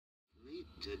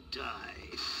To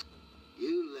die.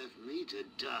 You left me to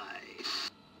die.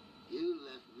 You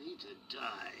left me to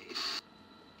die.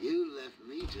 You left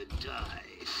me to die.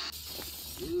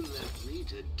 You left me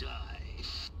to die.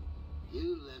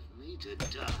 You left me to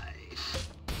die.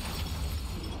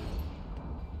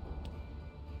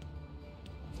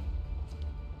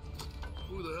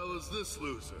 Who the hell is this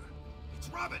loser? It's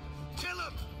Robin! Kill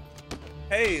him!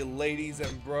 Hey, ladies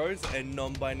and bros and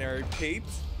non-binary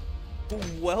peeps.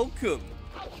 Welcome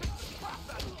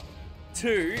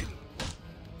to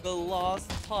the last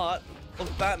part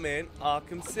of Batman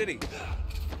Arkham City,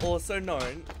 also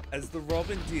known as the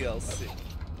Robin DLC.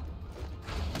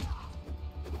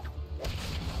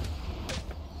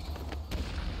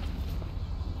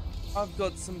 I've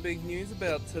got some big news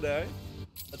about today.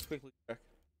 Let's quickly check.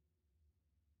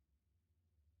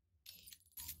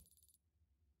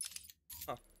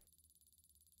 Huh.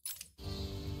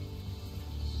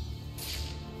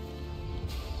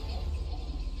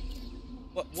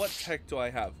 What tech do I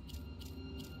have?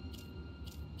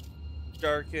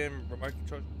 Jerkin, remote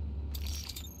control.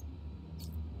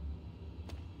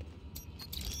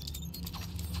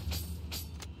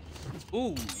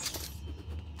 Ooh.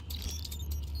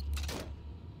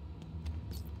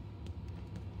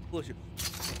 Bullshit.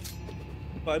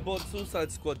 But I bought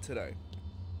Suicide Squad today.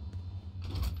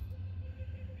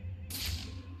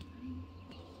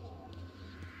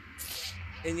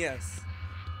 And yes,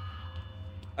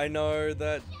 I know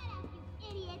that.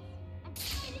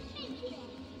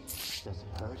 Does it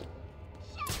hurt?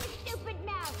 Shut your stupid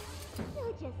mouth!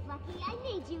 You're just lucky I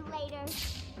need you later.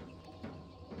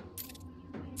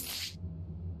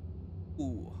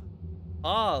 Ooh,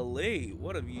 Harley,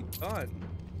 what have you done?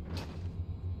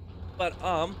 But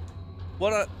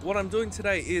what I'm doing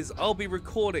today is I'll be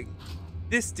recording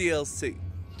this DLC,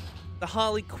 the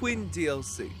Harley Quinn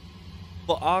DLC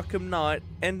for Arkham Knight,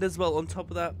 and as well on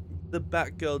top of that, the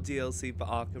Batgirl DLC for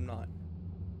Arkham Knight.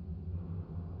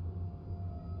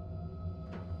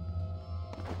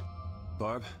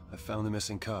 Barb, I found the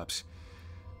missing cops.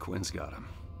 Quinn's got them.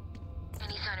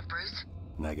 Any sign of Bruce?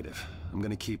 Negative. I'm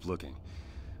gonna keep looking.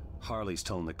 Harley's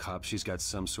telling the cops she's got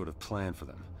some sort of plan for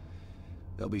them.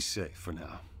 They'll be safe for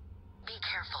now. Be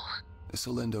careful.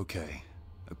 This'll end okay.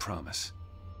 I promise.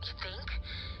 You think?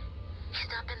 He's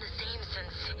not been the same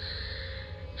since...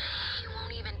 He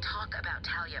won't even talk about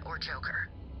Talia or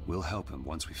Joker. We'll help him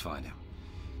once we find him.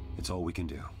 It's all we can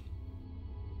do.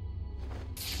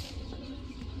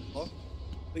 Oh.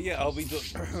 But yeah, I'll be doing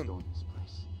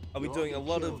a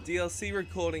lot of DLC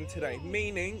recording today,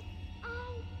 meaning I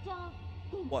don't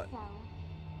think what? so.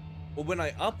 Well, when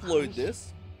I upload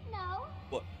this, No,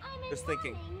 what? I'm Just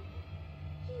thinking.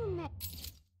 You may...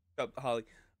 Shut up, Harley.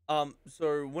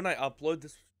 So when I upload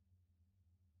this,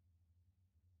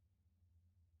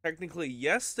 technically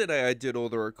yesterday I did all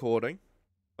the recording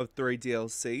of 3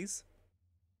 DLCs.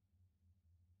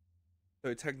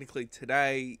 So technically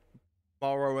today,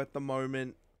 tomorrow at the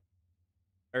moment,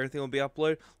 everything will be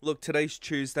uploaded. Look, today's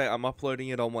Tuesday. I'm uploading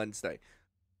it on Wednesday.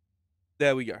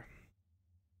 There we go.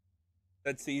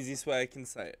 That's the easiest way I can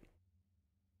say it.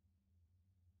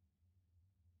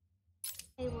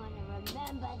 I want to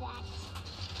remember that.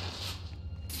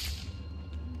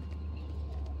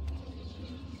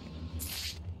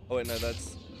 Oh wait, no,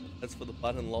 that's for the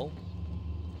button, lol.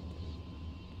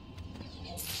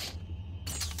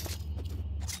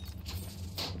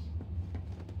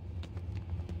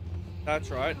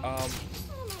 That's right. What am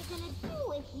I gonna do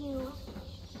with you?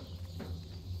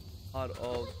 Part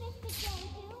of Mr. Jehu?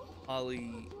 Harley You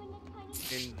in the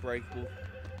tiny... in Breakable.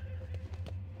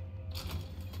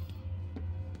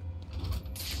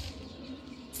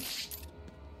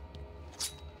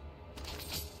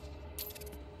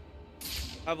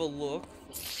 Have a look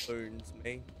for phones,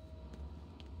 me.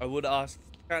 I would ask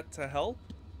chat to help,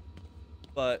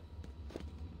 but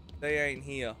they ain't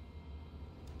here.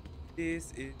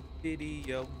 This is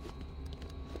video.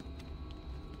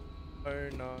 Oh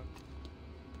no.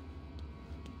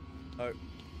 Oh.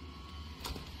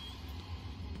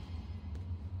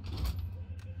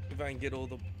 If I can get all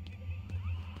the... Kill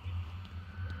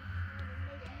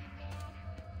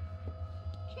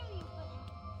you for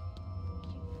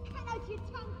that. Cut out your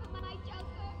tongue for my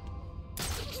Joker.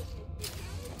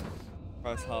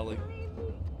 Christ, Harley.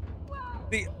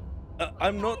 The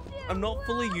I'm not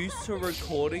fully used to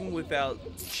recording without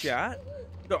chat.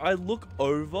 So I look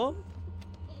over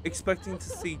expecting to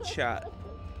see chat.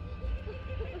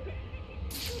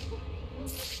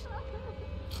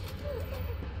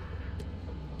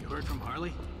 You heard from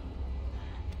Harley?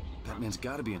 Batman's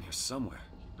gotta be in here somewhere.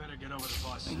 Better get over the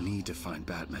boss. I need to find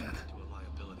Batman. To a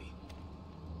liability.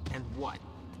 And what?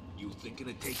 You thinking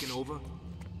of taking over?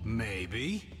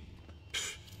 Maybe.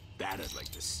 That I'd like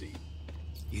to see.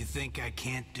 You think I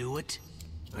can't do it?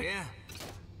 Oh, yeah?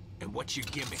 And what's your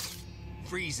gimmick?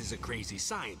 Freeze is a crazy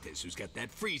scientist who's got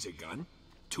that freezer gun.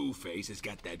 Two-Face has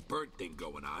got that bird thing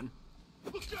going on.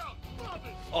 Look out!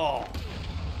 Robin! Oh,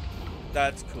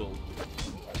 that's cool.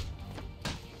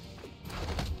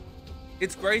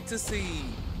 It's great to see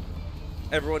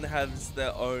everyone has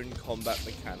their own combat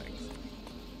mechanics.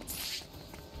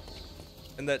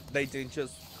 And that they didn't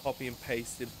just copy and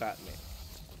pasted Batman.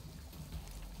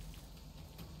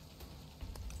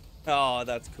 Oh,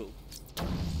 that's cool.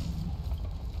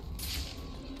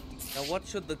 Now what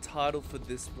should the title for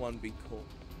this one be called?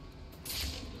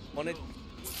 On it.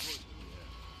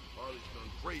 Harley's gone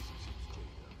crazy since Jay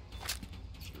died.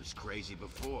 She was crazy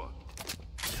before.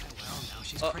 Well, now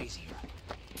she's crazier.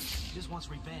 She just wants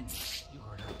revenge. You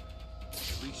heard her.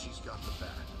 At least she's got the bat.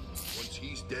 Once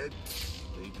he's dead,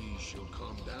 maybe she'll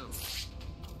calm down.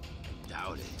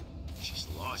 Doubt it. She's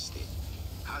lost it.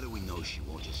 How do we know she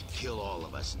won't just kill all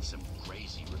of us in some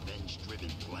crazy revenge-driven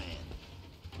plan?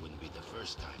 Wouldn't be the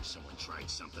first time someone tried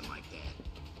something like that.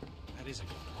 That is a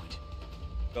good point.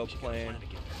 Go We should get a plan. plan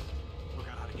together. Work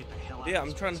out how to get the hell out Yeah, of I'm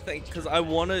this trying to place. think because I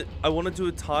wanna do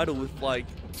a title with like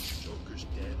Joker's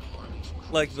dead,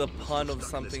 Harley's like the crazy, pun still of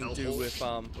stuck in this something to do hellhole. with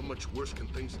How much worse can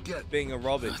things get? being a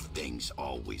Robin. Things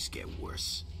always get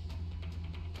worse.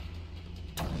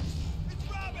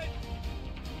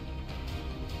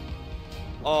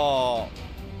 Oh,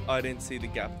 I didn't see the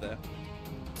gap there.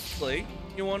 Lee,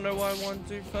 you wanna know what I want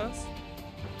to do first?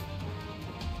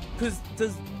 Cause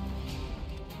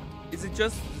is it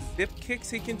just zip kicks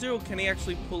he can do, or can he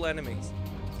actually pull enemies?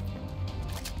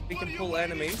 He can pull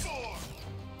enemies.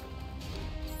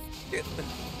 Yeah.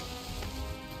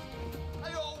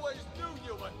 I always knew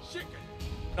you were chicken.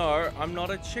 No, I'm not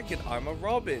a chicken. I'm a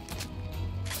Robin.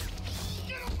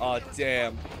 Oh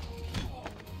damn.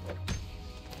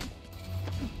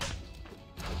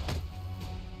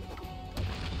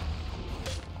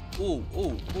 Ooh,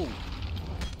 ooh, ooh.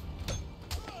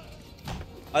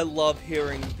 I love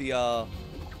hearing the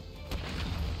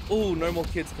ooh, no more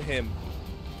kids for him.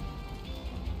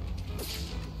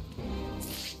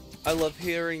 I love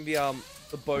hearing the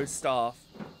bow staff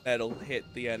that'll hit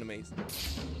the enemies.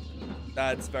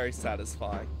 That's very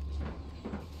satisfying.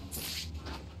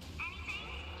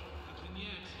 Nothing yet.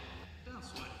 Don't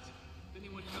sweat it. If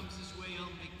anyone comes this way, I'll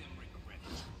make them regret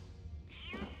it.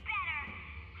 You better.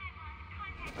 I lost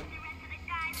contact with the rest of the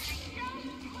guys and I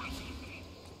don't like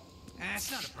it. It's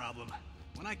not a problem.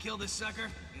 When I kill this sucker,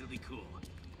 it'll be cool.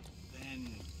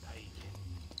 Then I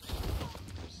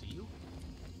can see you.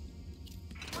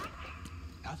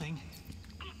 Nothing.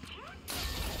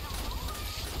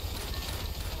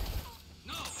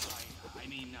 No, I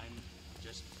mean, I'm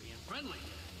just being friendly.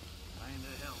 Trying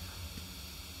to help.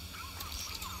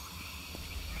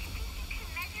 You can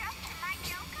measure up to my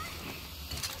Joker?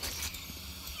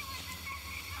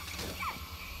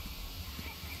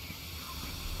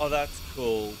 Oh, that's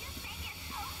cool.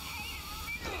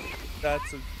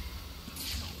 That's a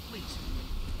Please.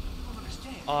 I don't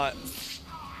understand.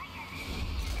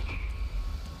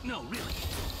 No, really.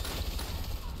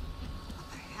 What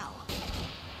the hell?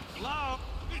 Hello?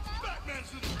 It's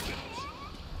Batman's revenge.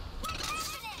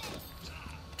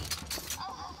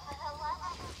 Oh, hello?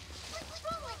 What's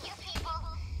wrong with you people?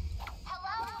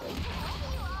 Hello? Where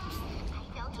you are? I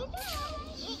know you there.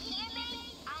 You hear me?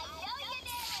 I know you're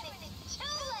there and it's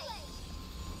too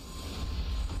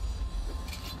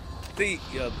late.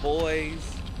 see ya, boys.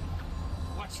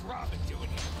 What's Robin doing here?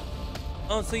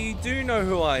 Oh, so you do know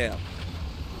who I am.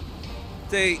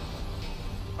 See,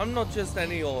 I'm not just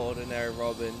any ordinary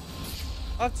Robin.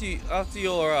 After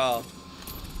your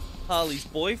Harley's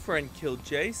boyfriend killed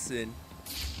Jason,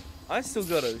 I still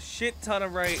got a shit ton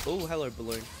of rage. Oh, hello,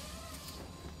 balloon.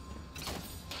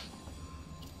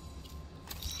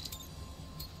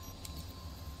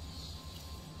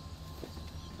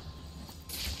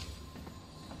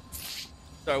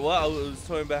 So what? I was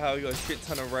talking about how you got a shit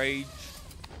ton of rage,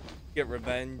 get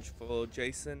revenge for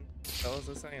Jason. What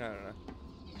was I saying? I don't know.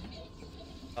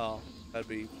 Oh, that'd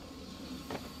be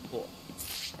cool.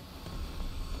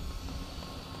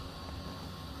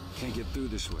 Can't get through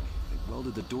this way. They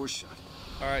welded the door shut.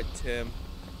 All right, Tim.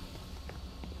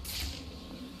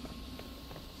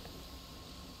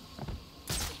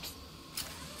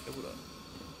 Hey, what up?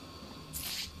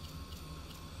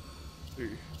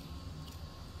 Ooh.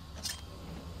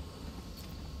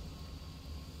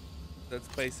 That's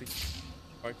basic.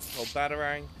 Alright, it's called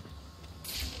Batarang.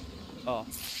 Oh.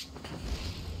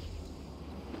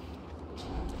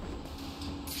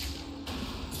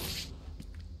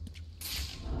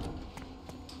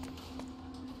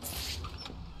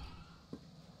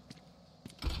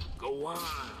 Go on,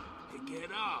 pick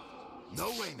it up. No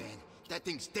way, man. That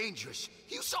thing's dangerous.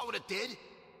 You saw what it did?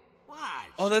 What?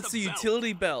 Oh, It's that's the belt.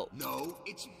 utility belt. No,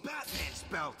 it's Batman's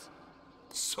belt.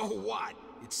 So what?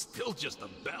 It's still just a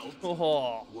belt.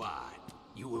 Oh, What?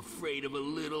 You afraid of a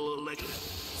little electric...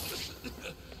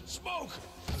 Smoke!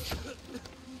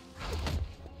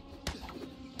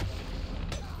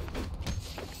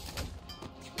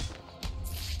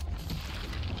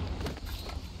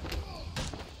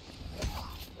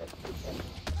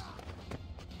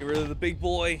 get rid of the big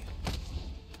boy.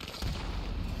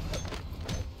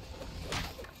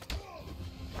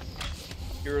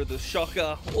 Get rid of the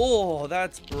shocker. Oh,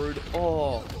 that's brutal.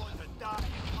 Oh.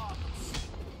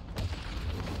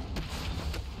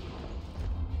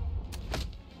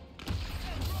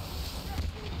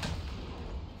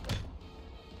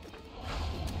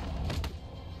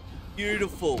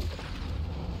 Beautiful.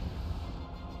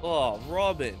 Oh,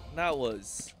 Robin, that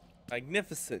was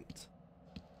magnificent.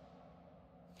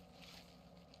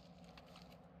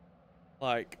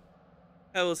 Like,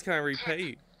 how else can I repay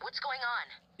you? What's going on?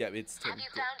 Yeah, it's Tim. Have you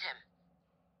found him?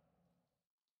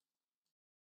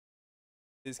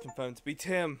 It is confirmed to be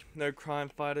Tim. No crime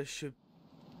fighter should.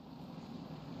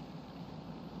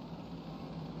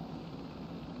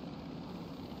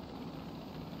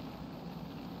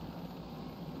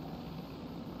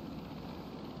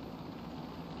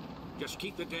 Just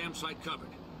keep the damn site covered.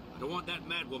 I don't want that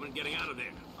mad woman getting out of there.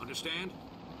 Understand?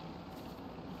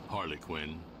 Harley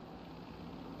Quinn.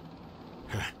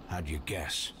 How'd you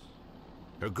guess?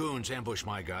 Her goons ambushed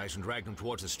my guys and dragged them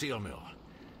towards the steel mill.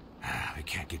 We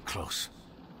can't get close.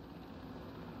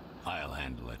 I'll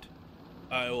handle it.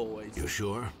 I always. You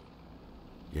sure?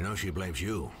 You know she blames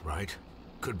you, right?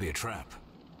 Could be a trap.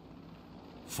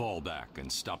 Fall back and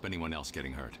stop anyone else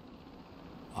getting hurt.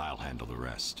 I'll handle the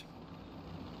rest.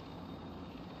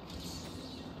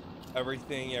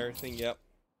 Everything, yep.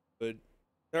 Good.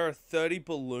 There are 30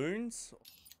 balloons?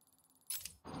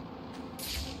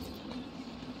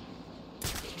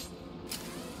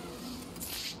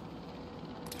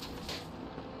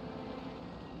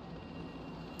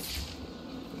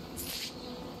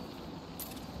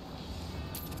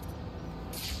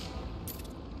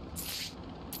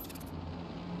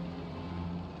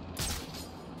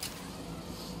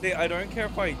 See, I don't care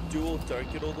if I do or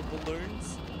don't get all the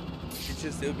balloons. It's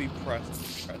just, it would be impressive.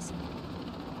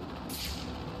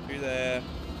 Through there.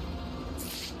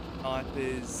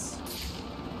 Snipers.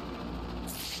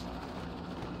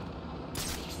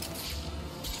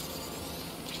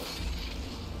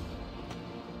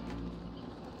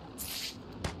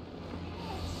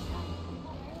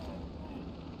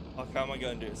 Okay, how am I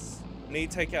going to do this? I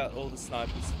need to take out all the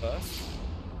snipers first.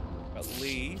 At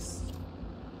least.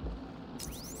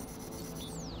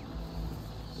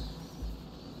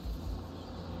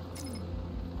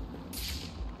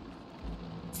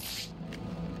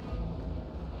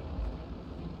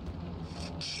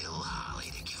 Kill Harley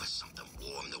to give us something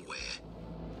warm to wear.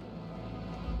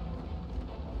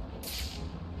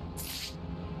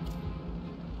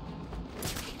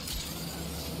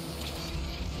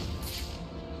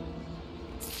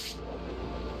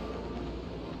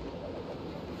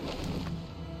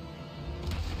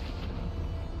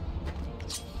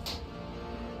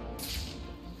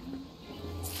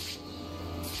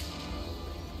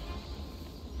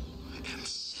 I'm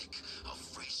sick of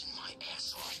freezing my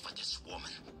ass off for this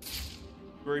woman.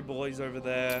 3 boys over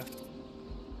there.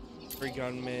 3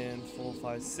 gunmen, 4,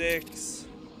 5, 6.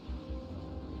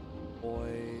 Boy.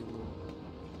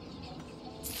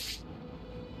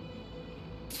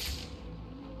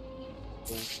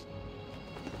 Oh.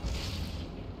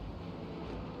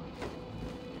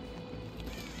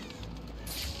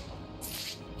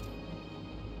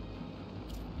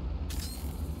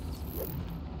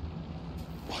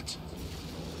 What?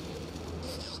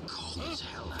 Still cold as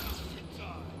hell out.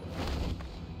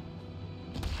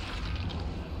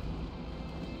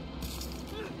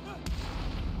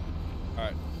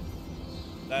 Alright.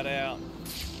 That out.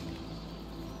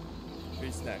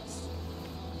 Who's next?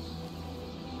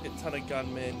 A ton of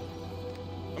gunmen.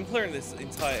 I'm clearing this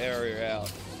entire area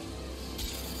out.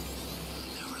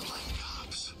 Never like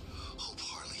cops. Hope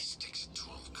Harley sticks to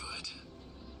him good.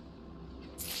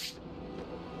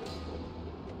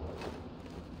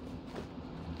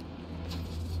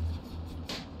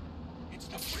 It's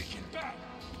the freaking bat!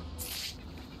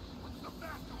 What's the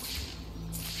bat doing?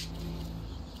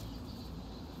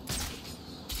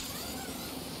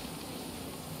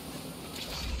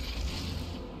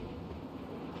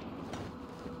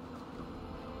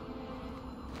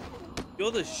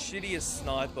 You're the shittiest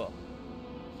sniper.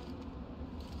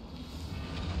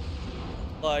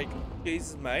 Like,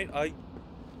 Jesus, mate,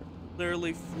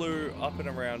 literally flew up and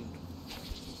around.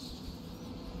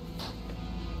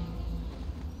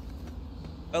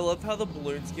 I love how the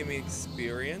balloons give me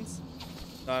experience.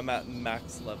 Now I'm at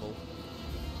max level.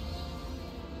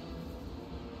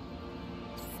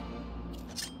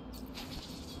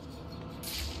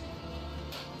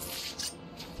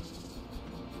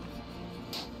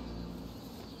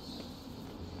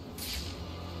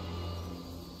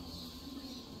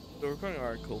 So we're going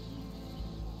alright, cool.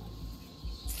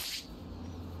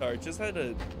 Sorry, just had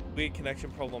a weird connection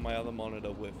problem on my other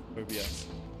monitor with OBS.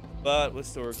 But we're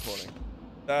still recording.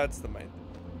 That's the main thing.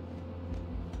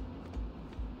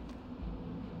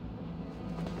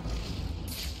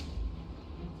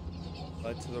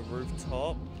 Right to the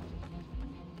rooftop.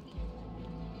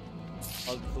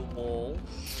 Hug the wall.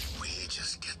 We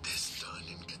just get this done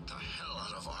and get the hell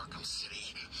out of Arkham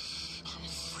City. I'm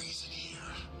freezing here.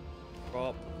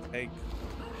 Drop, take.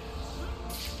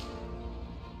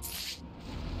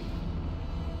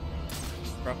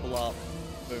 Grapple up.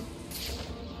 Boom.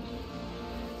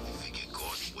 You figure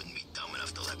Gordon wouldn't be dumb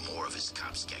enough to let more of his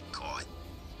cops get caught?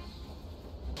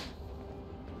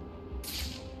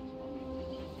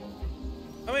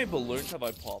 How many balloons have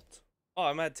I popped? Oh,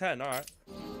 I'm at 10, alright.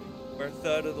 We're a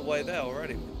third of the way there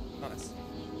already. Nice.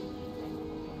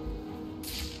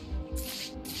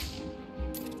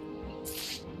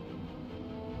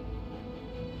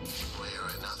 Way or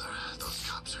another, those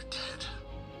cops are dead.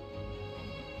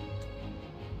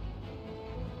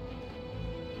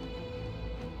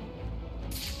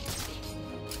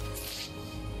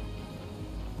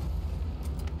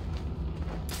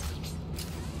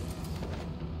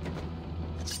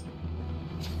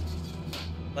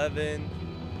 Eleven.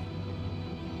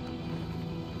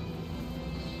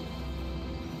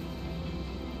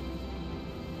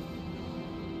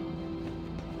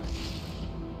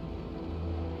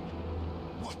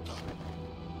 What the?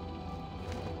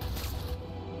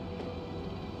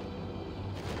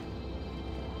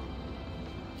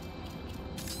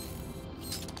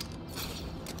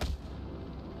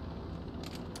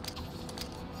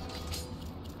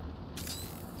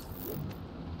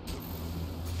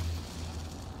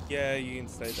 Yeah, you can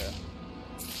stay there.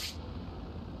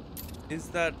 Is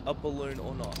that a balloon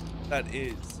or not? That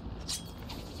is.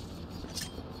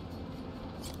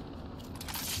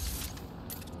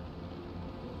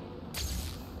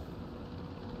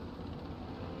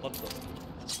 What the?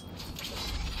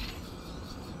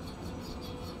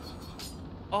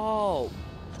 Oh,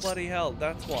 bloody hell,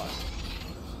 that's why.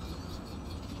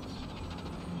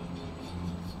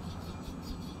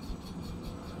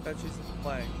 That she's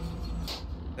playing.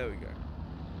 There we go.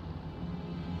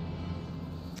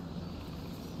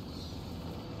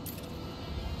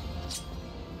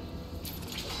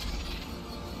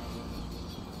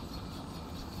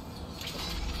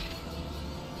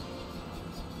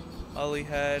 Harley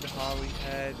head, Harley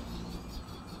head.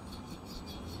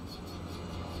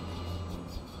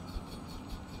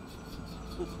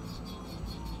 Oop.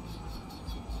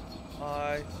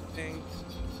 I think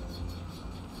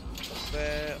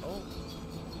there. Oh.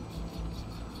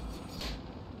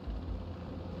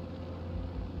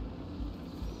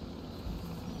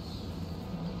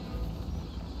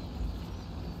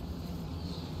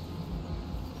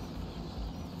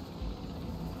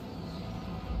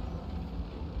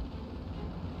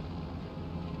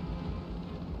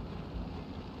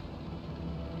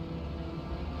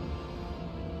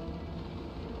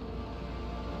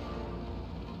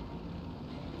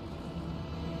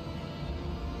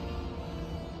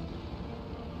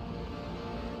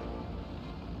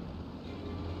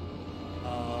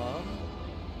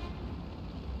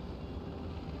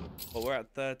 But we're at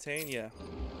 13, yeah.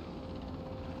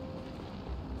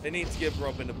 They need to give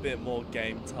Robin a bit more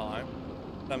game time.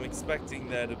 I'm expecting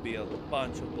there to be a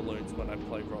bunch of balloons when I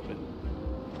play Robin.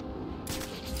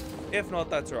 If not,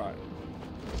 that's right.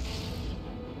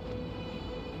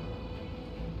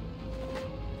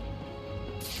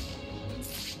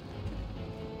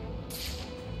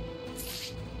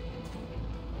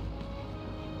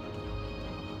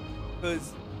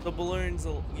 Because the balloons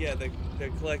are, yeah, they're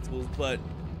collectibles, but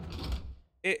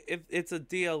if it's a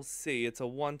DLC, it's a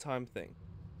one-time thing.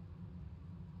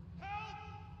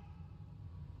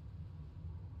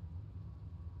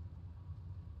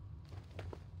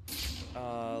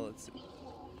 Let's see.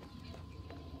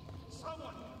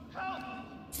 Someone, help!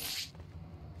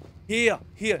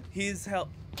 Here's help.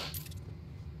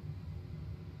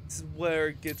 This is where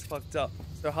it gets fucked up.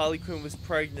 So Harley Quinn was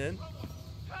pregnant.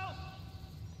 Help!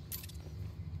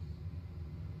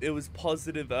 It was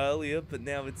positive earlier, but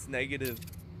now it's negative.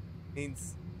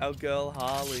 Means our girl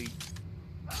Harley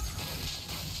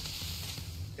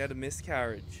had a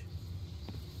miscarriage.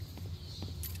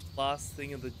 last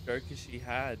thing of the Joker she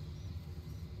had.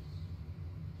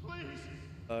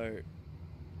 So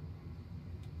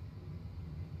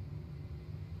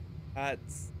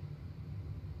that's,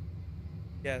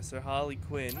 yeah, so Harley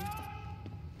Quinn,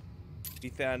 we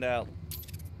found out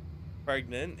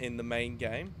pregnant in the main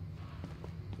game,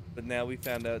 but now we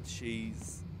found out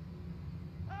she's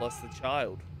lost the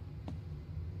child.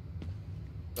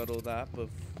 Got all that, but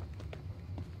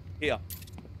here,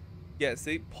 yeah,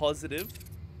 see, positive,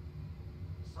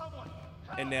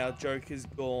 and now Joker's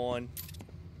gone.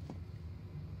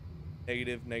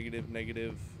 Negative, negative,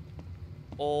 negative,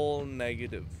 all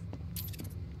negative.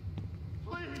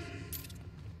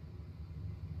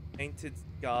 Painted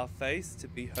Scarface to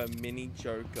be her mini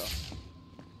Joker.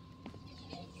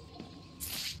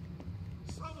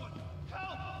 Someone,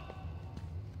 help!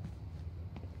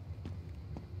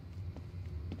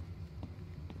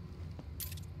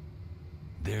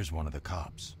 There's one of the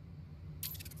cops.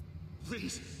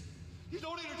 Please, you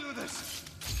don't need to do this.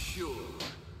 Sure.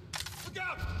 Look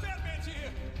out! Batman's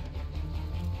here!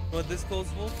 What this calls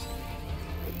for?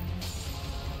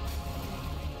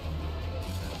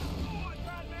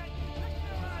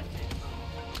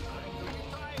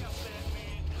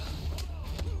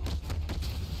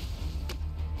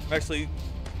 Actually,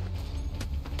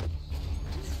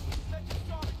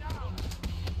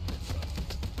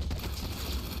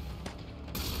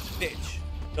 bitch,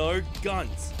 no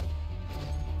guns.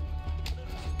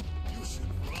 You should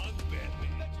run,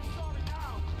 Batman.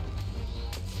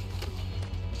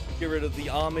 Get rid of the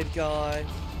armored guy.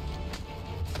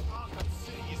 Arkham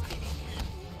City is gonna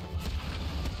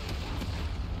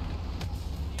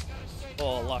be...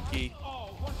 Oh, lucky.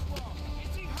 Oh, what's wrong?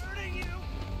 Is he hurting you?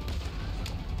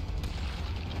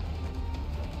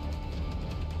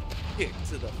 Kick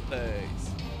to the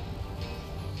face.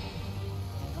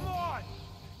 Come on!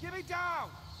 Get me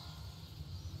down!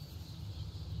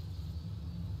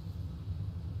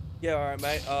 Yeah, alright,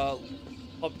 mate.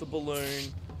 Pop the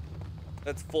balloon.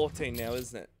 That's 14 now,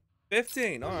 isn't it?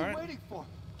 15, What are you alright. waiting for?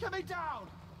 Get me down!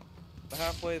 We're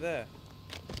halfway there.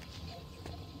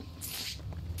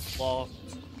 Locked.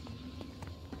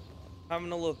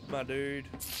 Having a look, my dude.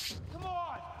 Come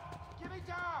on! Get me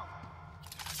down!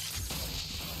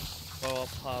 Blow up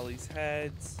Harley's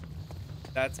heads.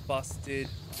 That's busted.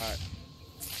 Alright.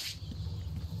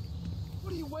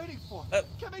 What are you waiting for?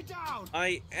 Get me down!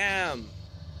 I am.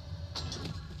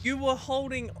 You were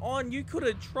holding on. You could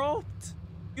have dropped.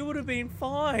 You would have been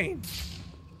fine.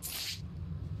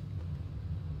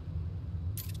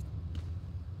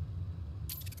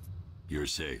 You're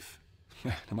safe.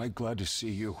 Man, am I glad to see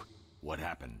you. What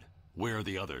happened? Where are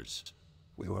the others?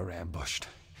 We were ambushed.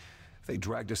 They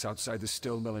dragged us outside the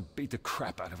still mill and beat the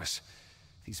crap out of us.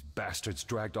 These bastards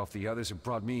dragged off the others and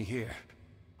brought me here.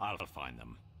 I'll find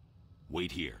them.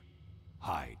 Wait here.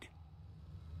 Hide.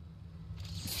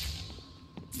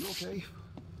 You okay?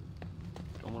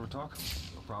 Don't want to talk?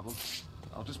 No problem.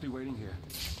 I'll just be waiting here.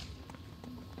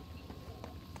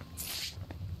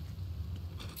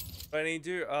 What I need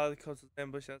to do, the cops will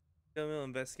ambush us. We'll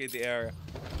investigate the area.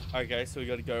 Okay, so we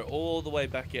got to go all the way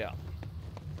back out.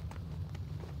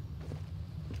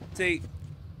 See,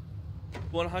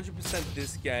 100%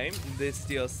 this game, this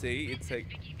DLC, it's like...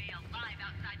 Vicky Vale live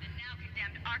outside the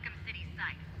now-condemned Arkham City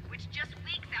site, which just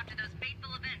weeks after those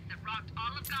fateful events that rocked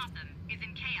all of Gotham, is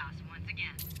in chaos once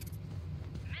again.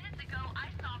 Minutes ago, I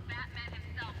saw Batman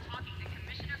himself talking to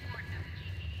Commissioner Gordon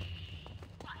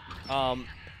of the GP.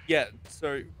 Yeah,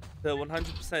 so the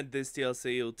 100% this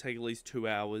DLC, it'll take at least 2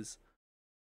 hours.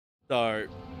 So,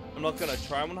 I'm not gonna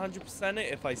try 100%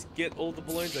 it. If I get all the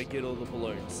balloons, I get all the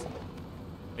balloons.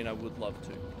 I mean, I would love to.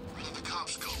 Where did the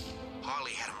cops go?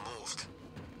 Harley had him moved.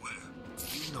 Where?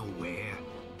 You know where?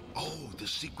 Oh, the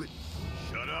secret...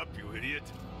 Shut up, you idiot.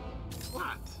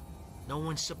 What? No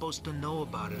one's supposed to know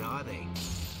about it, are they?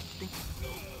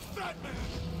 Batman!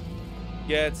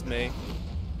 Yeah, it's me.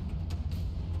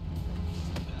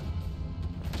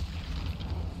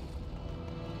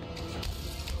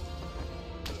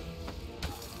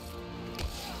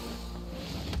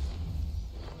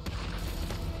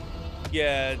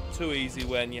 Yeah, too easy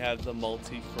when you have the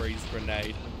multi-freeze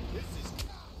grenade.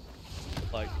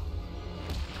 Like,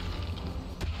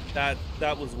 that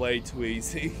was way too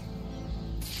easy.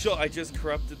 Sure, I just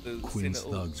corrupted the Quinn's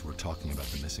Sentinel. thugs were talking about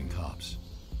the missing cops.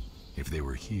 If they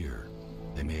were here,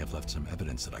 they may have left some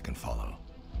evidence that I can follow.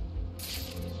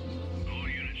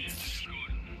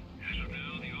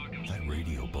 That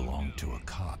radio belonged to a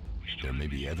cop. There may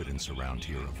be evidence around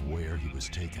here of where he was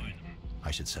taken. I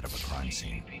should set up a crime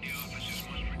scene.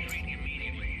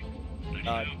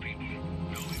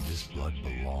 This blood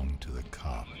belonged to the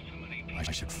cop.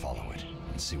 I should follow it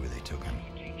and see where they took him.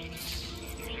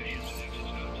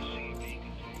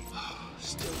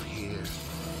 Still here.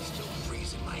 Still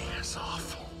freezing my ass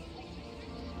off.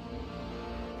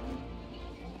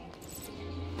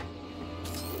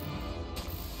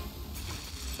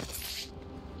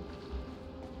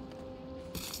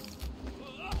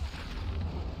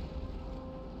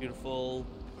 Beautiful.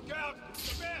 Look out!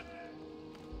 Come in!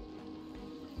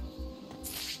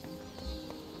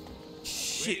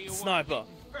 Shit, sniper.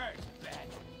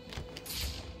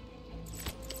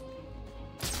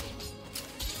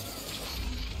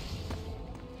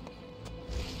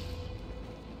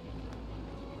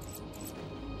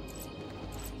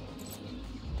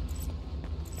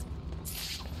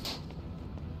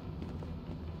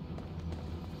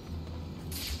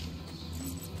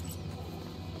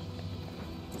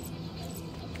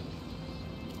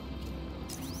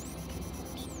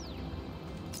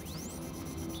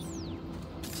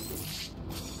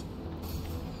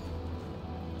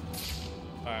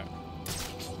 Alright.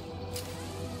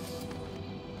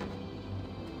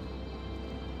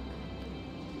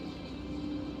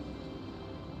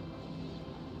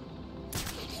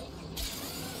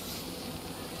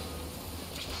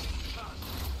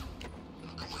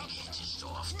 We can't just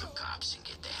off the cops and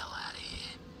get the hell out of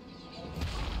here.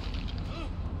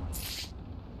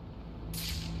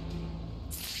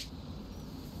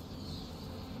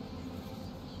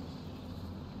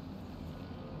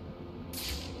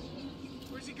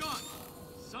 Where's he gone?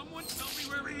 Someone tell me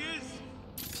where he is!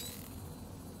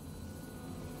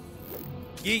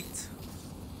 Yeet.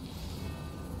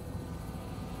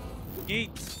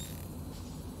 Yeet.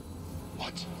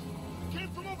 What? Came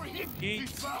from over here! Yeet.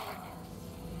 He's back!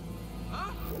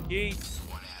 Huh? Yeet.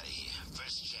 One out of here.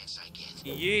 First chance I get.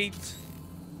 Yeet.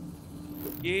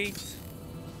 Yeet.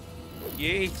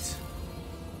 Yeet.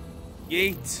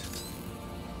 Yeet.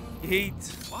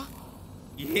 Yeet. What?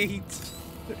 Yeet.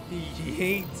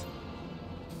 Yeet.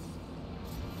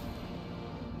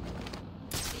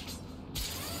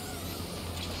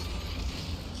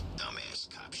 Dumbass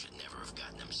cops should never have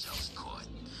gotten themselves caught.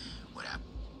 What happened?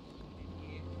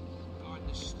 Guard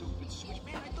the stupid switch.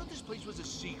 Man, I thought this place was a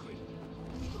secret.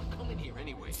 Who's gonna come in here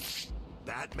anyway?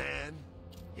 Batman?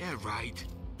 Yeah, right.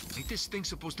 Ain't this thing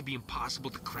supposed to be impossible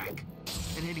to crack?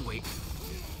 And anyway,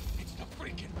 it's the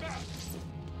freaking bat!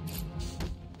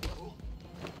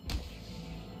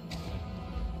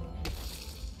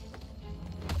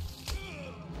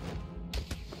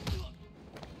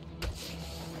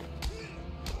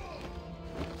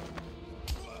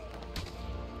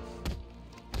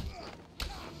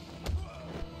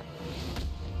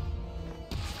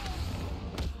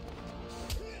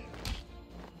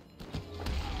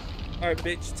 Alright,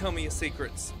 bitch, tell me your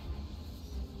secrets.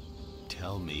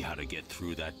 Tell me how to get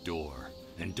through that door,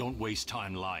 and don't waste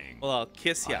time lying. Well, I'll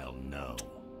kiss ya. I'll know.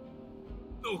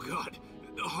 Oh God,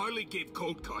 Harley gave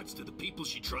code cards to the people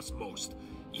she trusts most.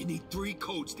 You need 3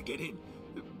 codes to get in.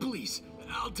 Please,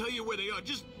 I'll tell you where they are.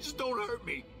 Just don't hurt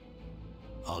me.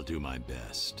 I'll do my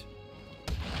best.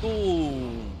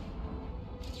 Ooh.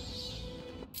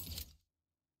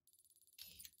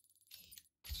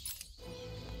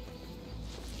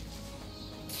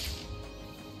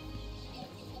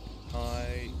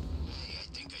 Hey, I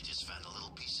think I just found a little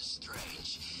piece of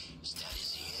strange. Is that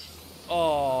his ear?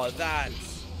 Oh,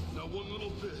 Now one little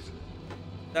bit.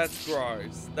 that's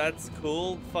gross. That's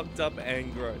cool, fucked up,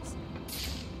 and gross.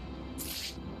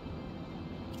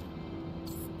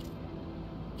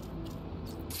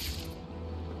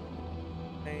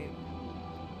 Ain't-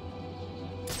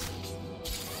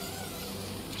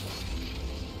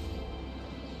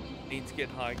 Need to get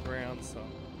high ground, so.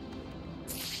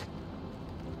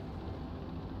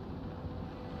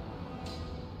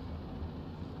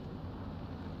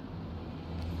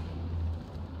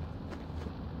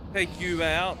 Take you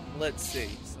out. Let's see.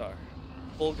 So,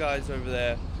 4 guys over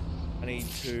there. I need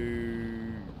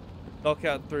to knock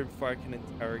out 3 before I can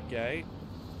interrogate.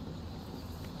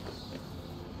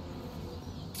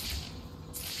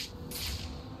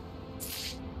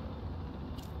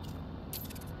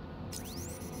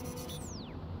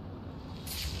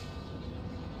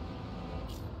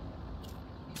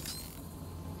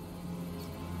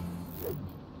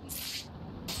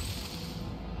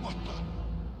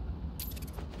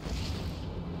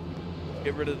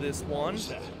 Get rid of this one.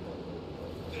 Never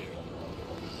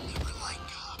liked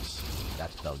cops.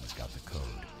 That thug's got the code.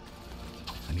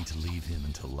 I need to leave him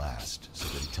until last, so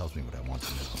that he tells me what I want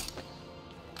to know.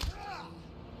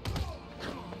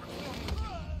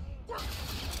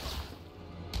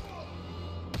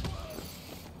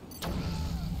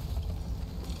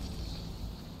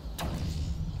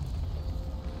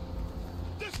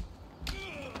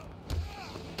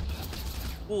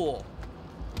 Cool.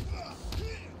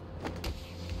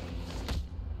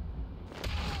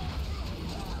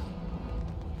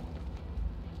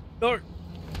 No.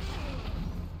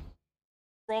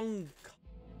 Wrong.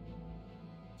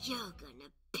 You're gonna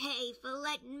pay for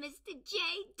letting Mr. J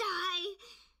die.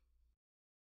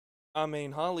 I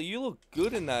mean, Harley, you look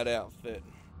good in that outfit.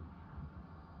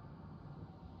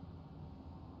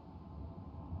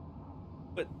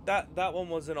 But that one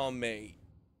wasn't on me.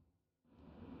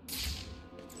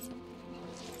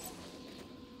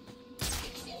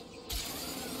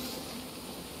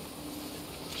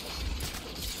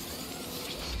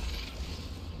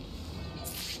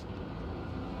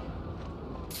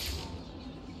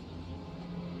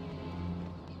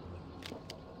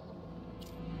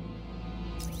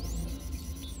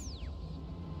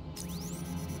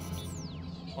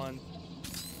 One.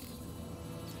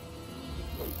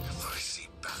 If I see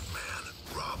Batman,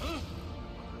 rob him.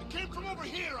 It came from over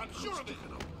here, I'm sure of it.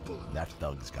 That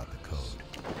thug's got the code.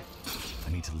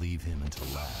 I need to leave him until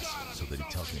last, so that he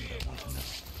tells me what I want to know.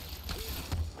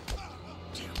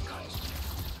 Damn guys.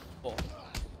 Oh.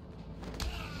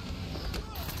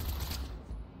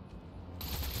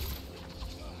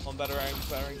 On better ranks,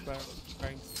 better ranks, better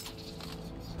ranks.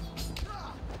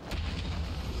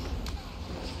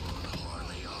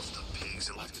 Harley off the pigs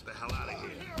and let's get the hell out of here.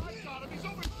 Here, I got him, he's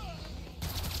over.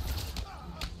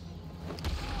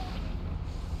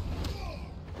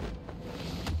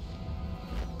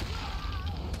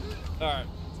 Alright,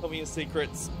 tell me your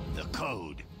secrets. The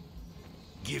code.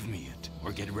 Give me it,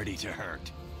 or get ready to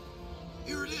hurt.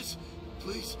 Here it is.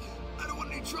 Please, I don't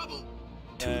want any trouble.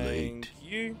 Too Thank late.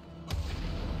 you.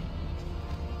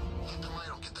 Come on, I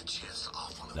don't get the chance to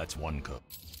off on him. That's one code.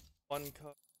 One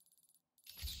cup.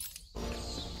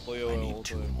 I need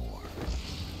two more.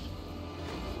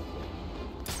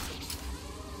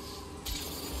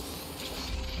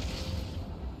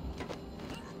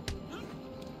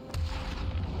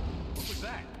 What was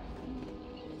that?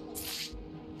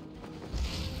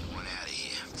 I want out of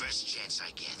here. First chance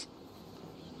I get.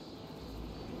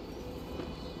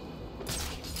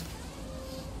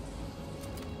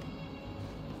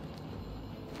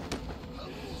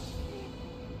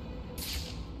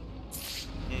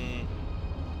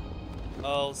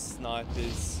 Oh,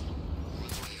 snipers. One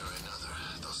way or another,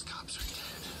 those cops are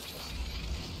dead.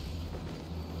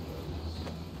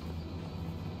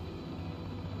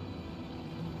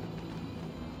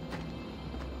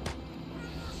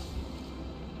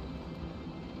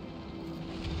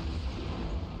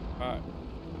 Alright.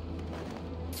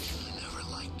 I never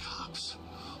liked cops.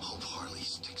 Hope Harley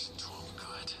sticks it to him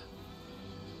good.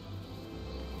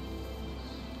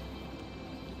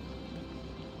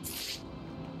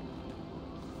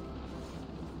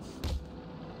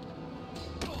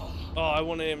 Oh, I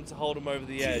wanted him to hold him over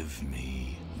the edge. Give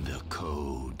me the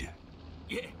code.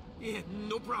 Yeah,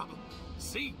 no problem.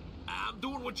 See? I'm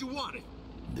doing what you wanted.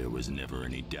 There was never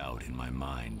any doubt in my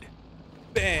mind.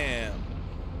 Bam!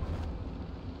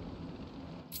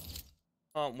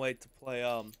 Can't wait to play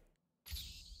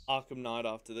Arkham Knight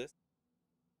after this.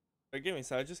 Forgive me,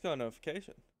 so I just got a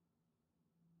notification.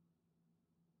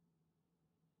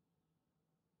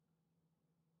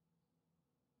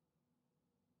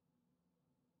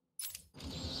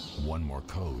 One more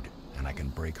code, and I can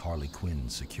break Harley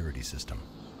Quinn's security system.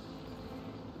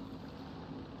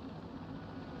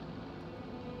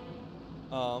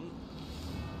 Yeah.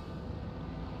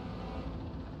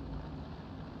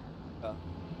 I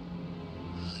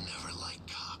never liked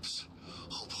cops.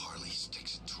 Hope Harley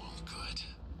sticks it to him good.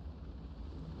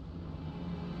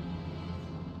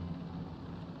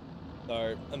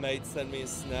 So a mate sent me a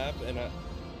snap and a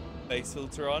face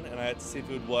filter on, and I had to see if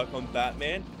it would work on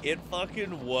Batman. It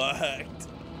fucking worked.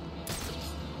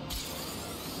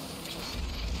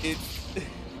 It.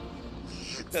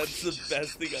 That's the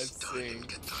best thing I've seen.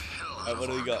 Alright, what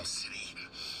do we got?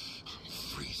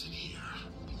 Freezing here.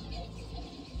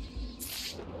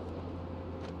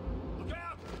 Look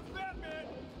out! Batman!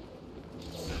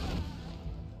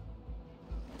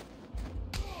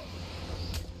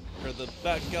 For the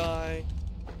bad guy.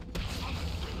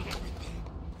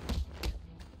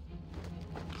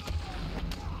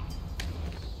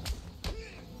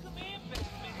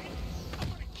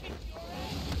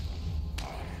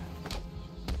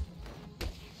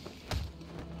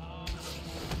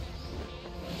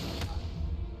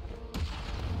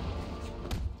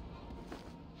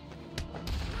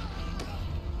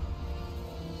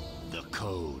 The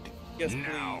code. Yes,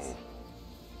 now. please.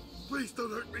 Please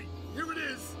don't hurt me. Here it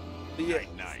is. Yeah,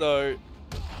 Night. so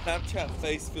Snapchat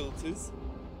face filters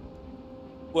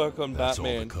work on That's all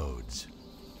Batman. the codes.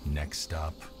 Next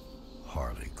stop,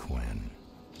 Harley Quinn.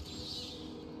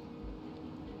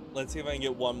 Let's see if I can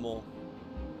get one more.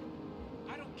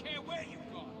 I don't care where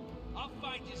you've gone. I'll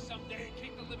find you someday and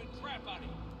kick the living crap out of you.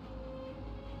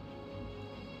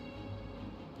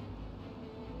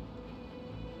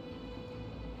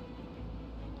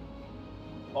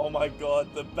 Oh my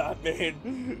god, the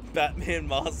Batman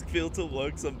mask filter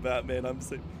works on Batman. I'm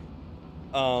sick.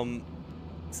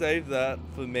 Save that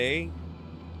for me.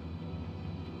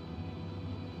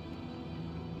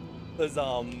 Cause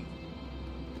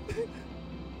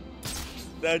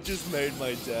that just made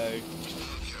my day. I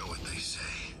don't care what they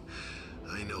say.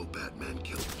 I know Batman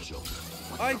killed the Joker.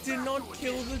 I did not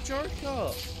kill the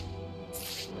Joker.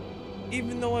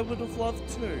 Even though I would have loved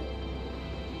to.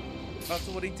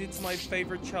 After what he did to my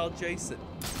favorite child, Jason.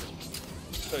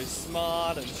 So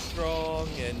smart and strong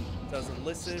and doesn't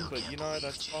listen, but you know,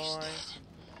 that's fine.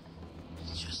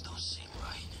 It just don't seem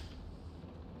right.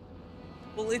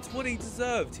 Well, it's what he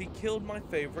deserved. He killed my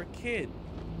favorite kid.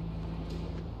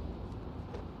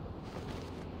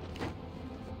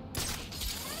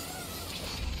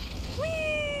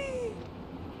 Whee!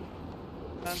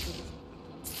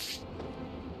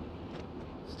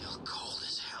 Still cold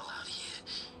as hell out here.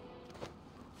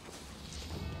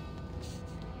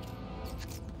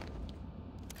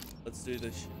 Let's do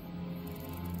this shit.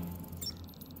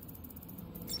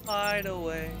 Hide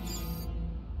away.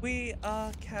 We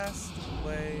are cast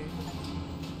away.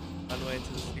 On the way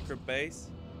into the secret base.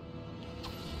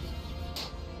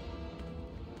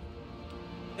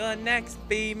 You're next,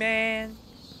 B-Man.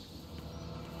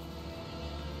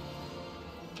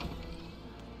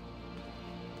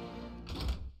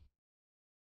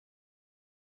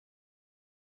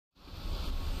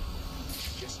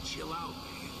 Just chill out,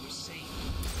 man. We're safe.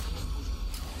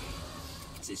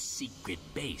 It's a secret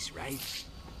base, right?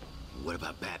 What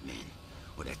about Batman?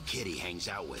 Or that kid he hangs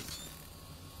out with?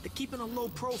 They're keeping a low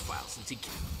profile since he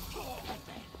came.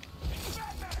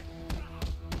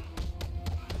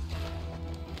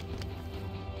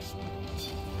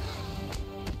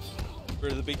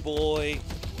 We're the big boy.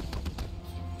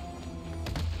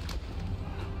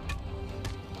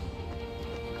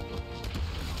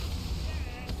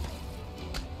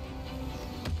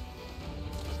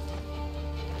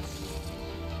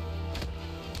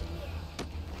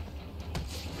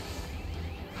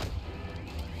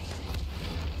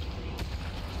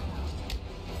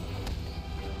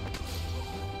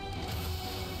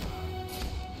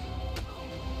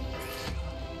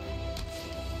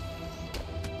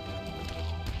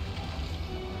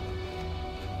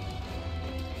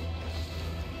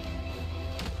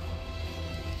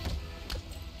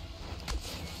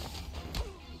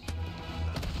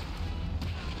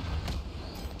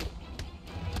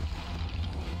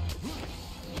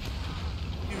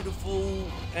 Beautiful,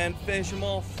 and finish him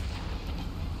off.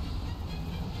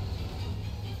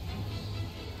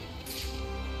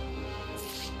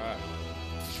 Alright.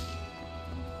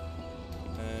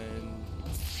 And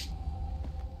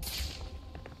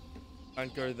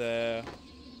can't go there.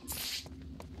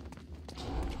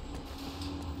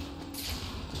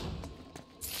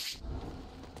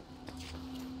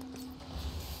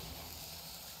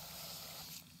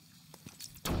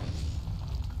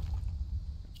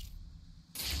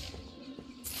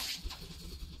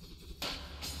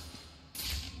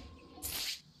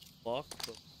 Lock.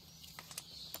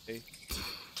 Okay.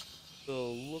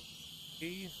 So look.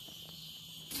 Okay.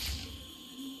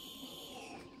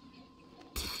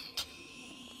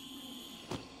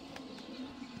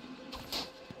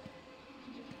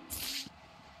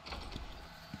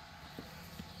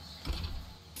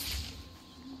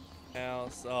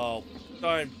 House. Oh,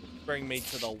 don't bring me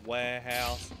to the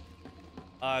warehouse.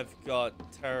 I've got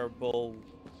terrible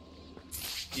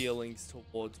feelings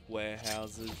towards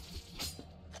warehouses.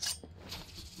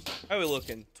 How are we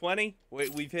looking? 20?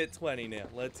 We've hit 20 now.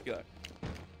 Let's go.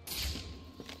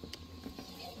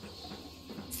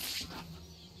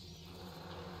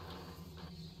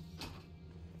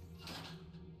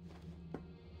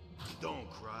 Don't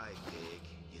cry, Pig.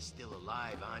 You're still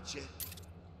alive, aren't you?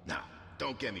 Now,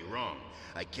 don't get me wrong.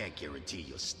 I can't guarantee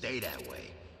you'll stay that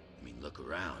way. I mean, look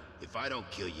around. If I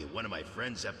don't kill you, one of my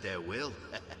friends up there will.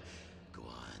 Go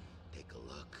on, take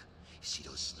a look. You see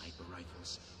those sniper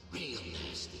rifles? Real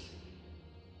nasty.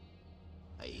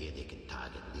 I hear they can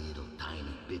target little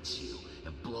tiny bits you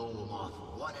and blow them off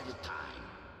one at a time.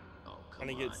 Oh, come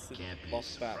on, it can't be a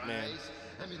surprise. Batman.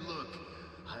 I mean, look,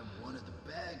 I'm one of the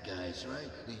bad guys, right?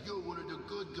 And you're one of the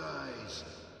good guys.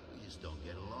 We just don't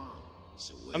get along.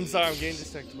 So I'm sorry, I'm getting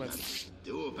distracted by nothing you can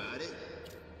do about it.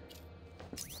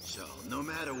 So, no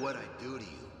matter what I do to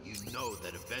you, you know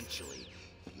that eventually,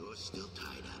 if you're still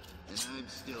tied up and I'm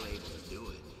still able to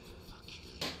do it, I'll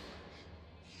kill you.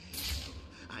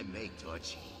 I may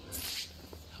torture you.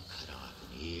 I'll cut off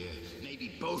an ear,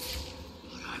 maybe both,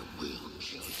 but I will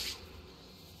kill you.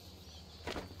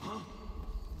 Huh?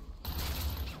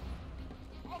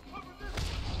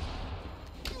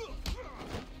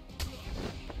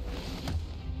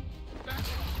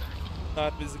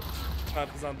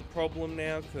 Sniper's under problem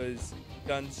now because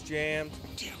gun's jammed.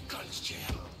 Damn gun's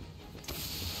jammed.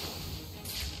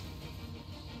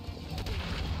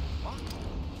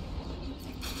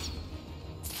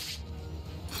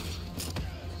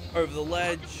 Over the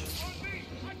ledge.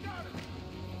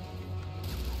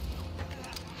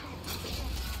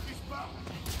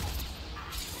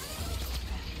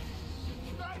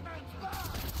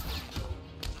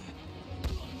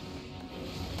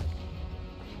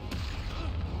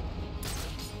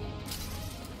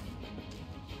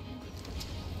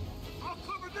 I'll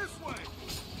cover this way.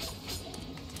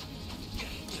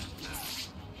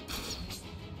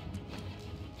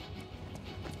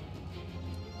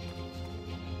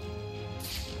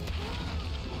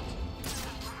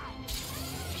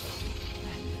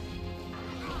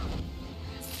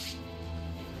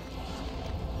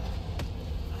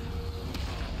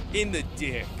 In the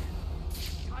dick.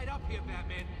 Tied up here,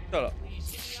 Batman. Shut up.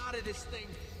 Please get me out of this thing.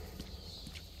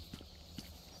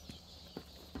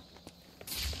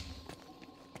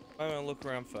 I'm gonna look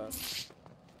around first.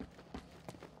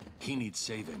 He needs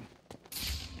saving.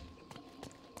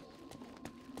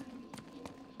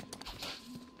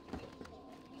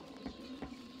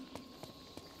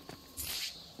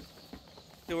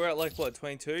 So we're at like what,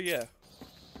 22? Yeah.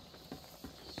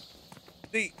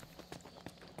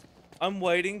 I'm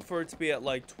waiting for it to be at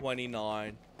like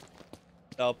 29.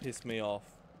 That'll piss me off.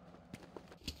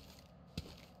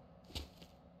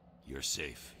 You're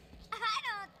safe. I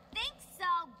don't think so,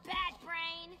 Bad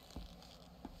Brain.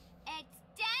 It's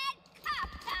dead cop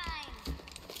time.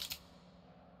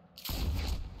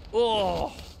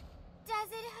 Oh. Does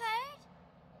it hurt?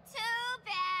 Too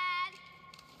bad.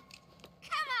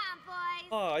 Come on, boys.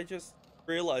 Oh, I just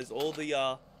realized all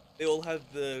the they all have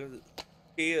the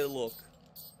ear look.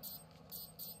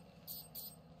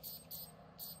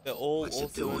 They're all What's it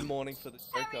also doing? in mourning for the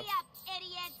Hurry Joker. up,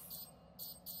 idiots.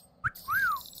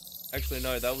 Actually,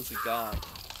 no, that was a guard.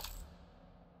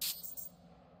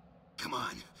 Come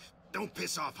on, don't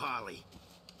piss off Harley.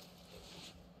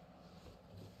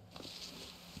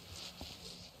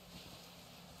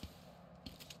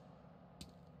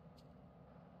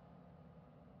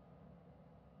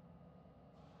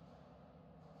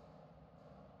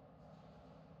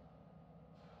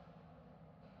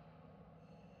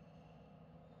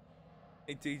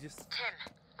 Hey, do you just... Tim,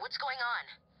 what's going on?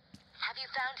 Have you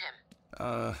found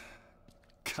him?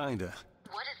 Kinda.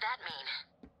 What does that mean?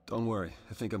 Don't worry,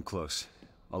 I think I'm close.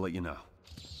 I'll let you know.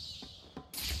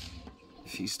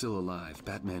 If he's still alive,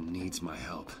 Batman needs my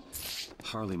help.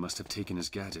 Harley must have taken his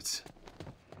gadgets.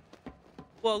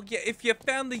 Well, yeah, if you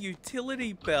found the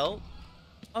utility belt,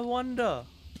 I wonder.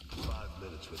 5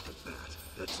 minutes with the bat.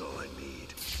 That's all I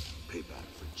need. Payback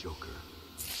for Joker.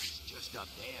 It's just up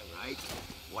there, right?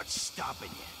 What's stopping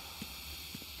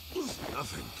you?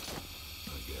 Nothing,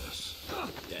 I guess.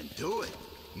 Then do it.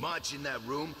 March in that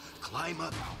room, climb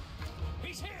up.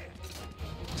 He's here.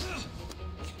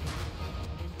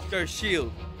 Go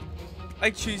shield. I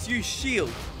choose you,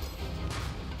 shield.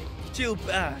 Shield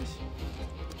bash.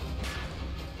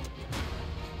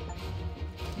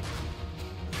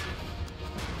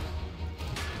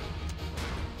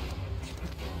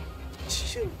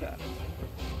 Shield bash.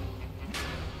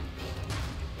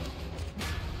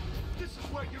 This is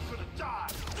where you're gonna die.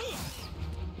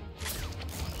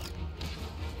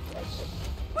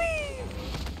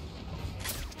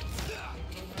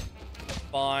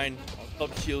 Fine. I'll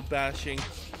stop shield bashing.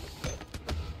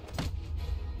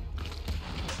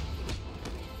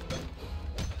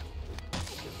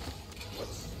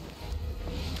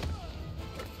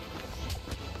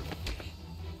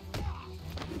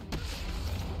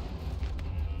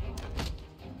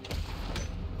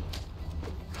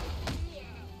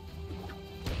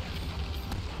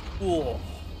 Whoa.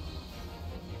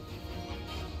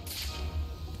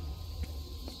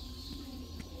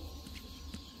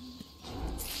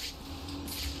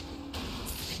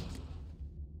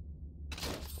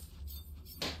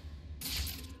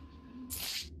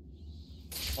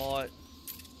 Hot.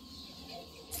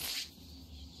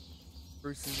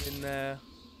 Bruce is in there.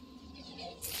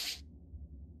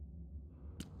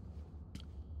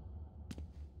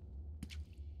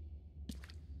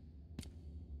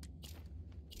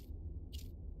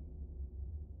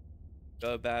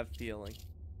 Got a bad feeling.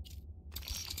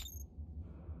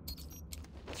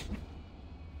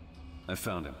 I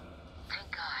found him.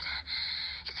 Thank God.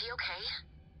 Is he okay?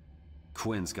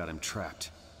 Quinn's got him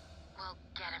trapped. We'll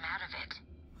get him out of it.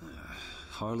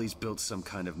 Harley's built some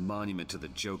kind of monument to the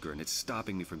Joker, and it's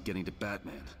stopping me from getting to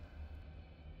Batman.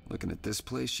 Looking at this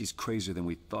place, she's crazier than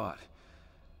we thought.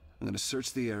 I'm gonna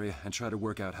search the area and try to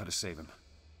work out how to save him.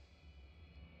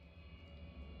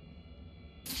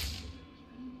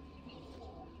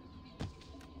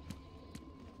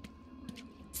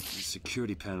 The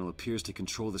security panel appears to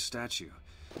control the statue.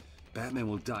 Batman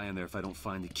will die in there if I don't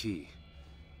find the key.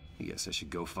 I guess I should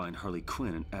go find Harley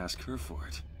Quinn and ask her for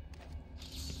it.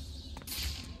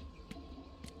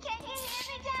 Can you hear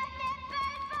me down there,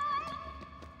 bird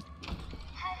boy?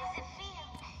 How does it feel?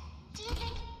 Do you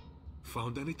think...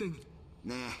 Found anything?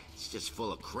 Nah, it's just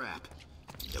full of crap.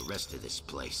 The rest of this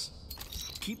place.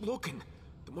 Keep looking.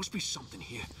 There must be something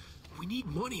here. We need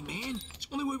money, man. It's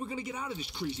the only way we're gonna get out of this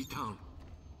crazy town.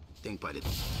 Think by the...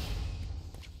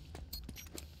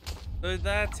 So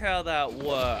that's how that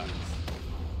works.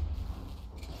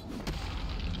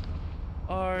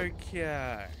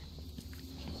 Okay.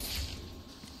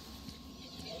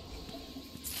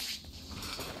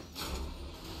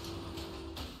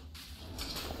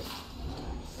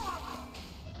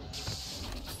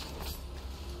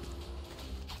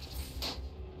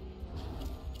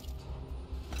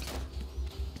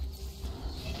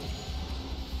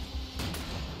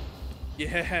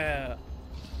 Yeah.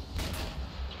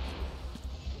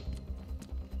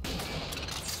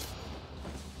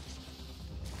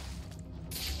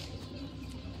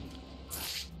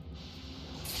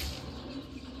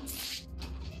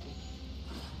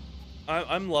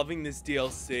 I'm loving this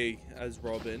DLC as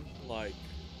Robin. Like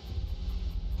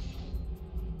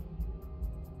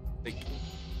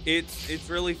it's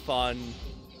really fun.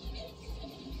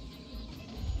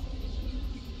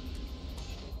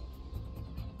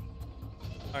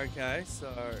 Okay, so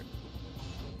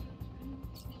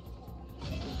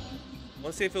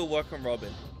let's see if it'll work on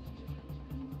Robin.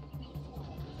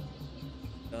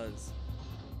 It does.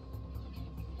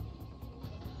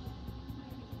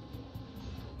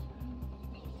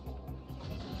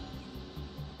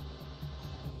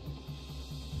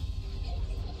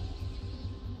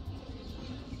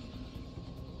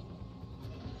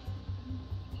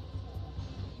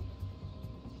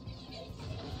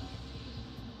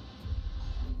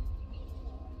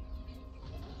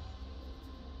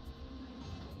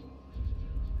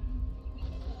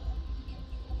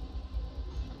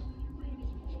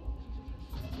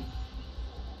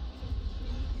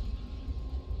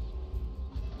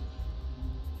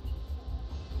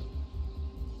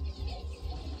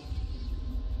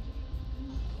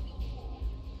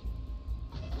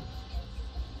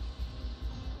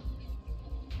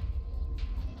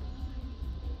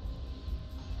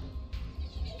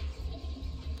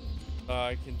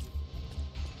 I can.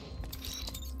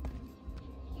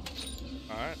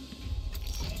 All right.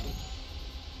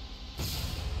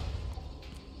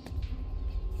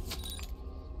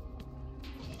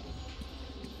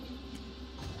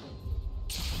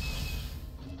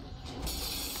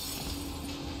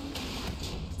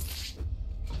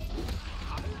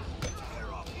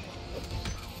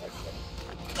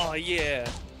 Oh yeah.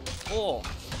 Oh.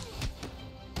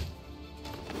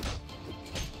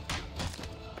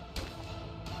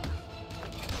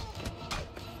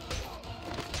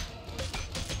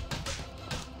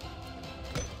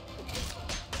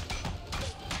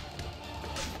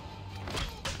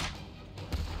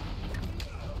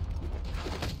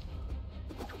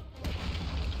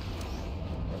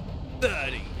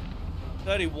 $30.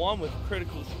 31 with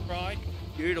critical strike.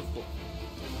 Beautiful.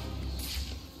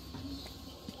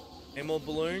 Any more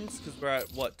balloons? Because we're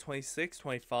at, what, 26?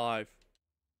 25.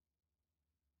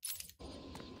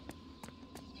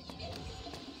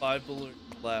 5 balloons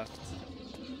left.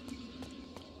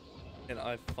 Can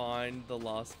I find the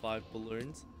last 5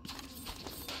 balloons?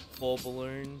 4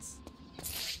 balloons.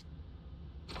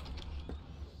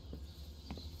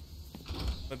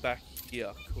 We're back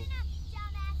here. Cool.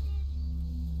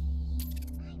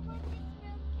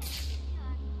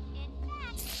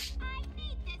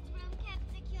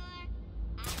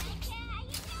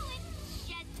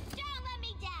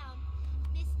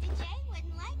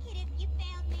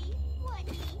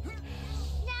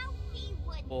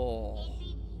 Oh. He'd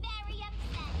be very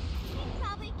upset. He'd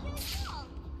probably kill you all.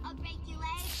 I'll break your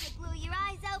legs or glue your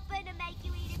eyes open and make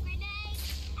you eat a grenade.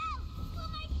 Oh, pull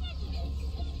my kidney.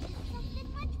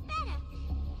 Something much better.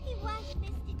 He was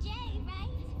Mr. J,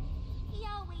 right? He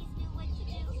always knew what to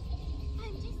do.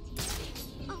 I'm just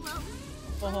here, alone,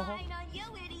 relying on you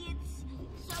idiots.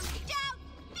 So don't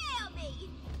fail me!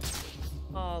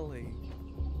 Harley.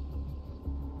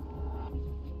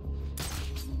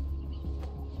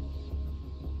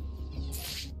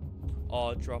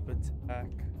 Oh, drop attack.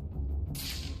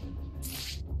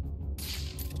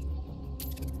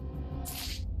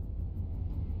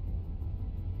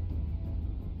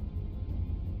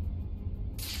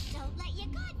 Don't let your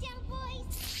guard down,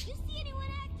 boys. You see anyone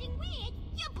acting weird,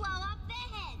 you blow off their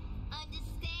head.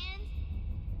 Understand?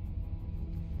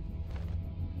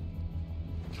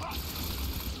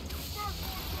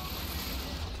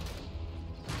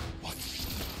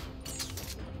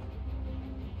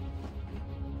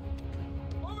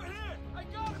 Over here! I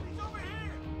got him! He's over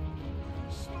here!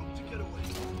 Smoke to get away.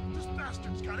 This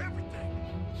bastard's got everything.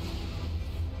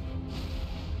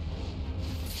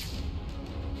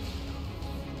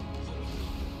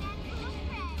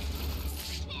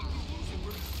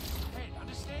 Hey,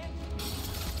 understand?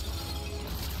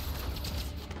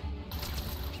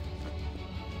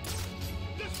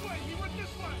 This way! He went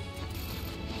this way!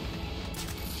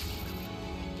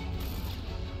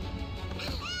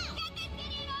 Get this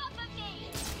idiot off of me!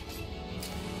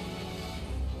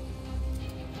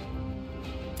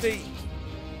 See,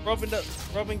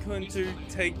 Robin couldn't do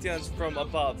takedowns from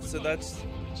above, so that's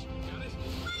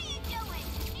What are you doing?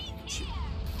 He's here!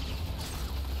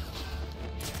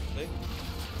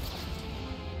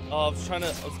 Oh, I was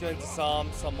going to disarm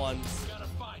someone's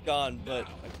gun, but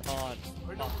I can't.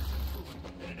 Oh.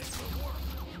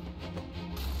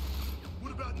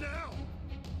 What about now?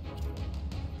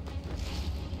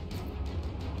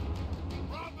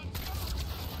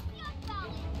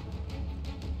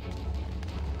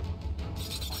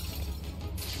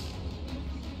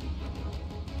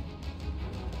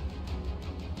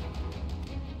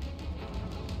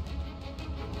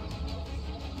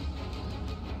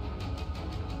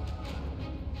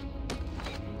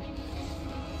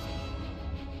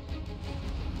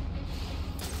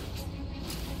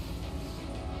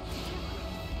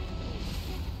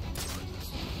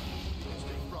 You're solid.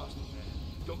 Stay frosty, man.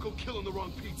 Don't go killing the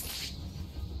wrong people. Stay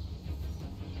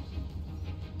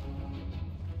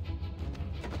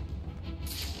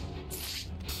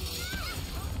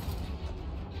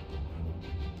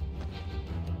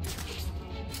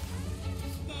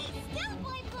still,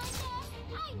 boy blunder.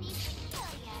 I need to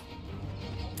kill ya.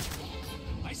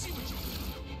 I see what you're gonna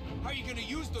do. How are you gonna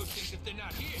use those things if they're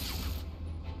not here?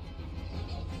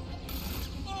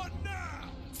 Oh, now!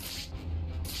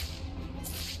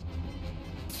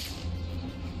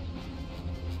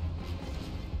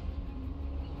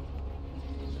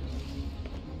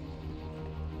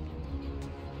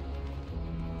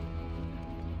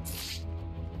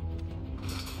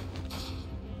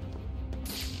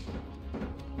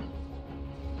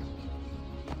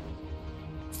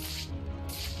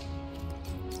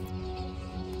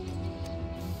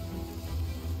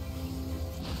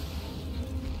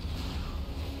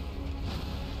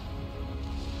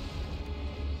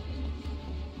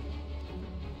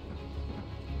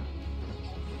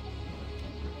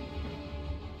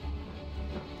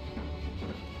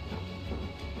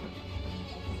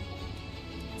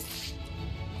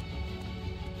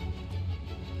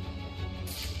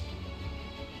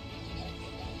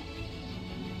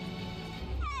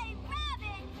 Hey,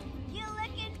 Robin! You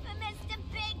looking for Mr.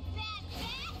 Big Bad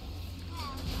Bat?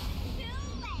 Well, too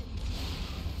late.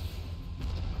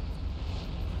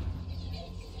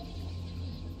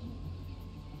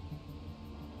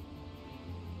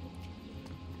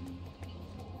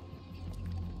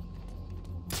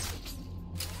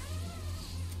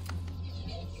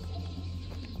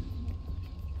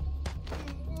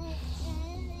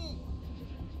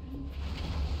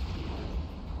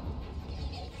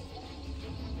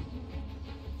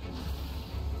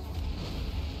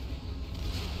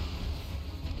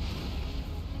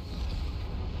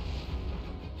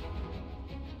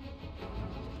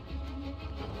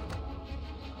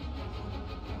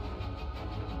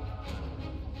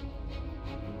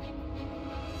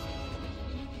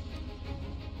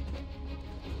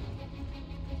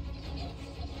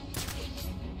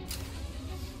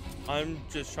 I'm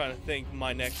just trying to think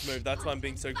my next move. That's why I'm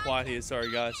being so quiet here. Sorry,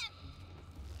 guys.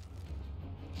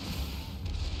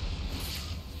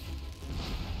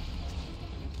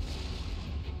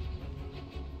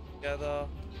 Together.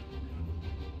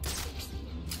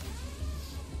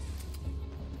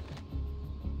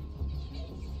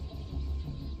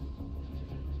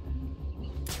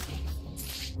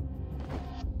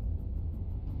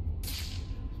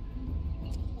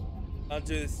 Don't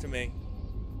do this to me.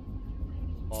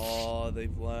 Oh,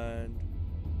 they've learned.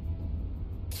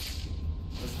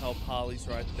 Doesn't help. Harley's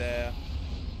right there.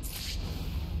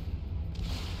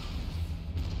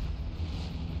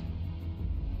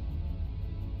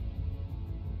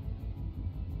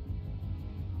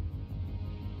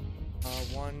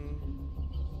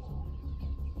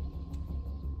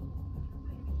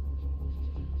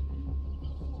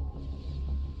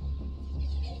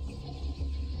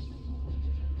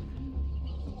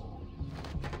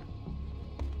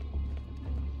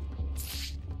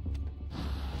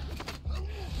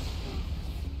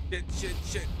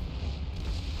 Shit.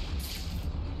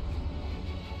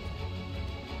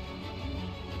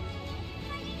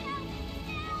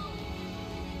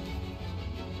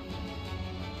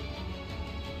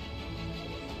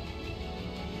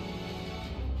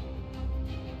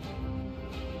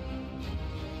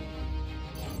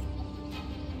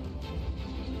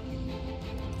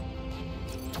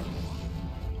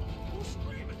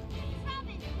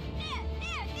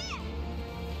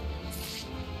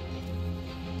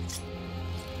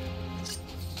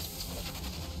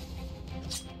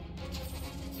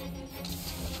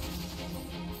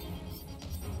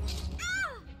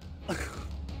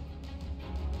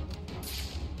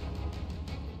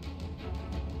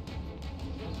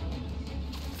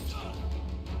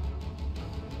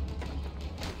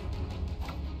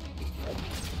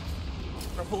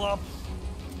 Pull up.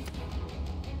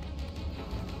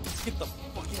 Get the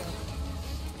fuck out.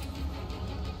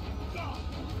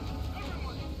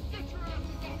 Everyone, get your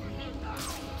asses over here now!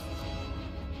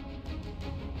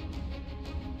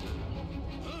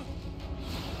 Huh?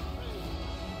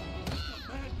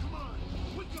 Man, come on!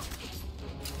 Wake up!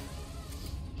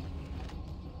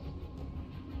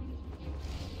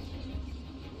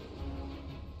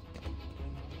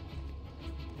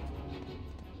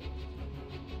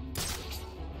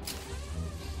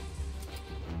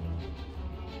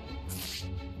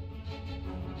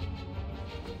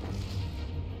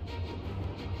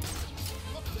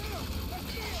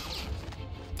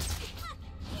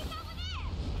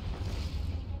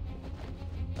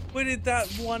 Where did that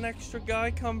one extra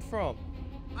guy come from?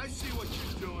 I see what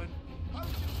you're doing. How did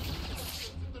you do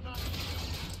this if they're not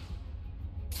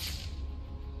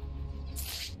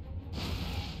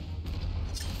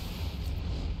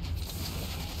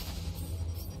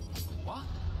What?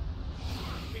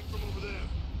 came from over there?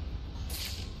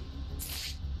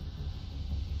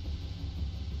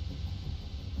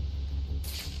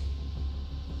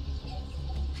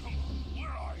 Come on, where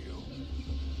are you?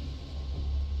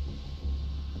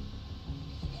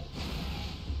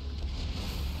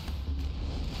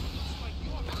 Looks like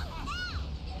you're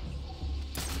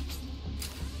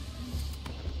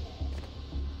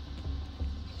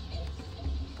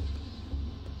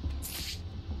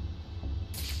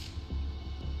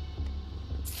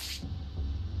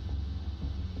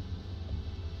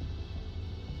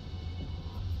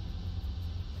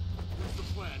What's the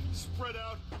plan? Spread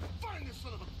out, find this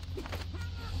son of a...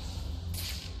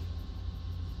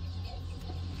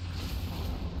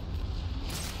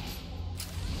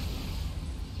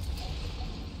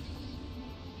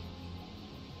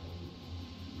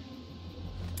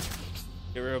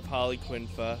 Get rid of Harley Quinn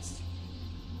first.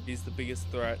 He's the biggest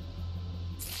threat.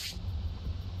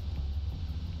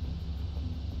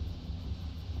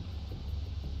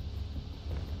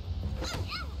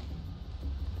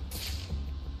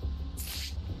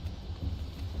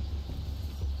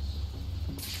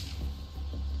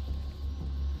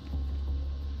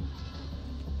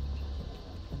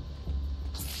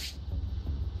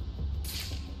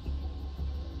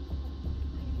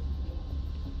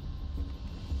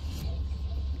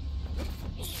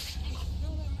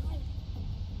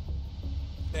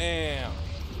 Damn.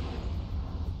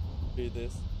 Do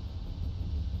this.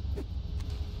 Get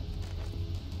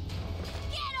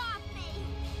off me!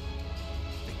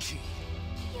 The key.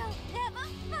 You'll never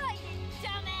find it,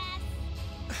 dumbass!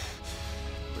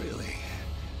 Really?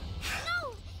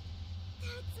 No!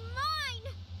 That's mine!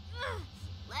 Ugh,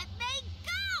 let me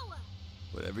go!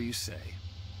 Whatever you say.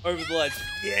 Over the ledge.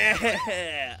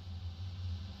 Yeah!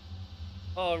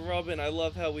 Oh, Robin, I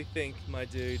love how we think, my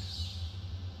dude.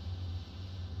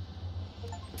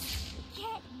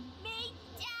 Get me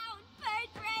down, bird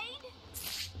brain!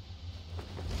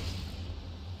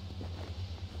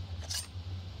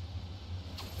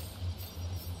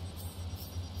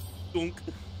 Dunk.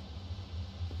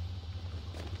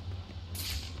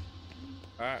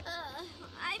 Alright.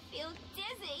 I feel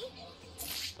dizzy.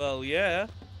 Well, yeah.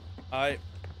 I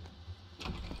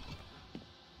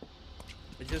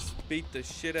just beat the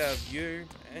shit out of you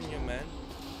and your man.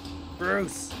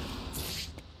 Bruce!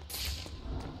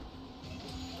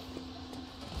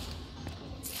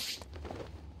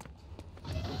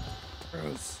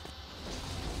 Bruce.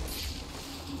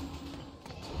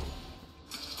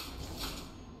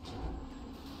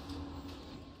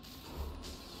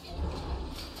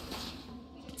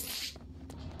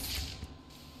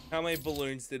 How many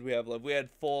balloons did we have left? We had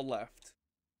 4 left.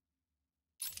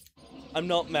 I'm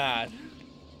not mad.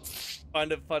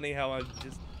 Find it funny how I'm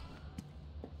just...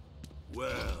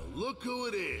 Well, look who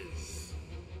it is.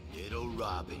 Little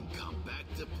Robin, come back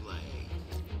to play.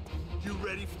 You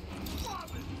ready for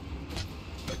Robin?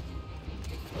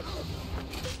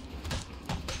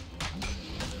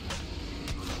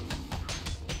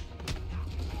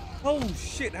 Oh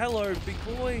shit, hello, big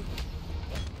boy.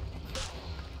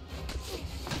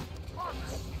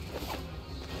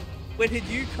 Where did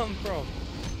you come from?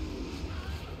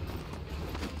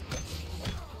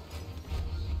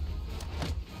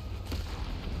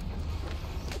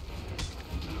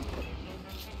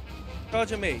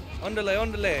 Charge me. Underlay,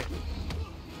 underlay.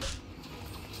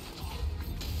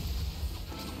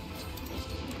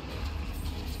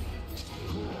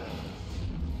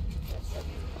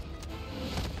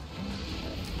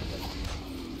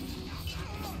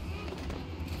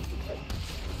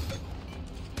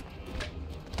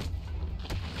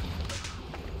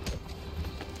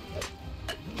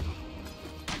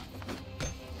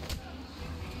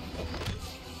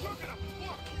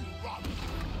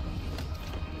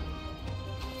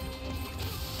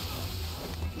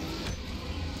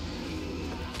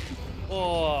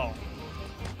 Oh.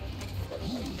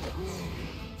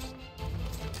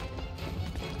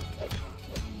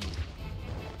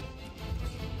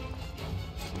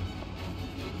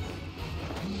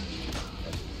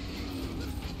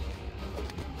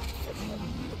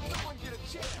 Someone get a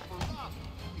chair for Rob.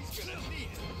 He's gonna need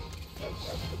it.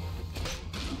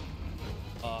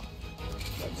 I'm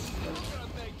gonna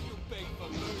make you pay for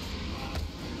losing, Rob.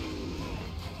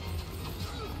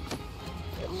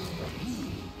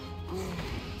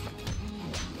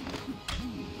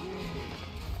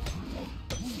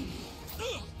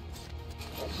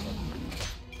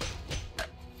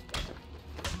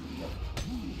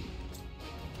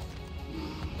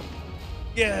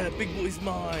 Yeah, big boy's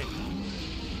mine.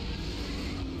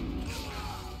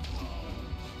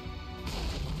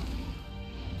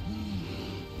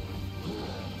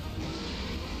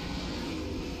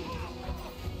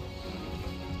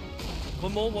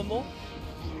 One more, one more.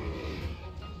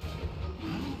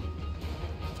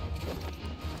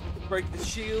 Break the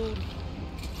shield.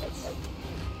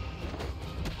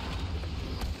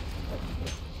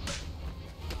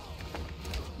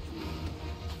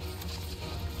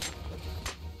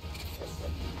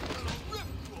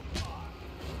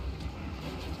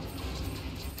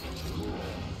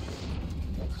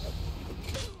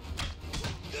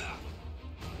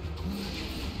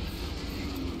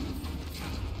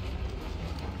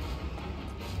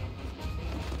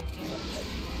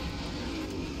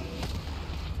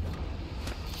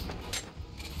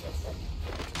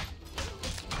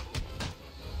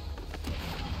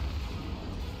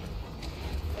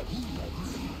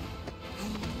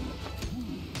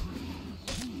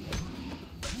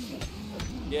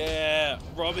 Yeah,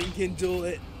 Robin can do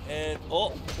it. And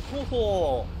oh,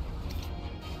 go.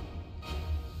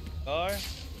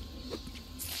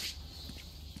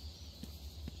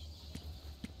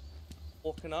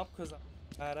 Walking up because I'm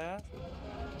badass.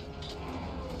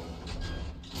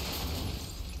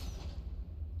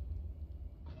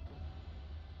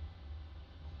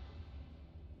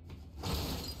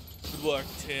 Good work,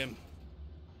 Tim.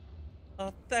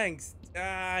 Oh, thanks,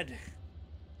 Dad.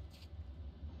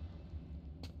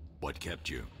 What kept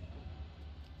you?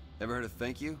 Ever heard of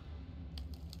thank you?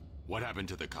 What happened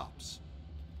to the cops?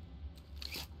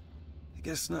 I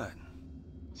guess not.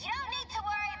 You don't need to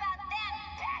worry about them,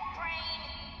 Bat Brain.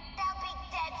 They'll be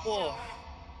dead soon. Oh.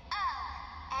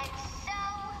 Oh, and so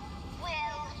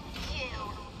will you.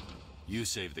 You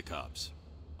save the cops.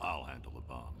 I'll handle the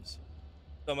bombs.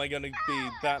 So am I gonna be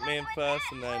Batman first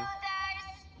and then...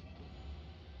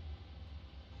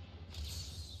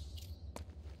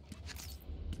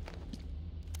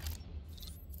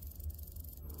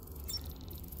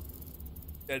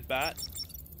 Dead bat?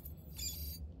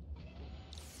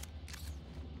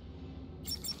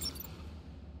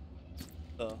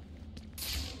 Oh.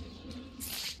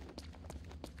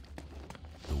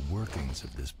 The workings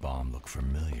of this bomb look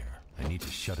familiar. I need to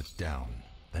shut it down,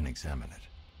 then examine it.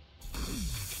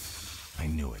 I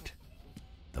knew it.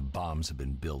 The bombs have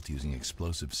been built using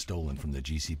explosives stolen from the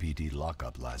GCPD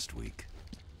lockup last week.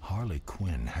 Harley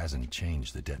Quinn hasn't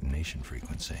changed the detonation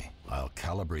frequency. I'll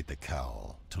calibrate the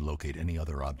cowl to locate any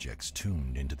other objects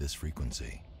tuned into this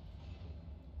frequency.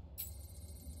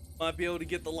 Might be able to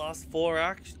get the last 4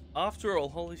 after all.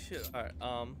 Holy shit. Alright,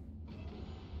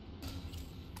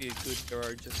 be a good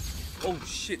hero just... Oh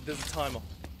shit, there's a timer.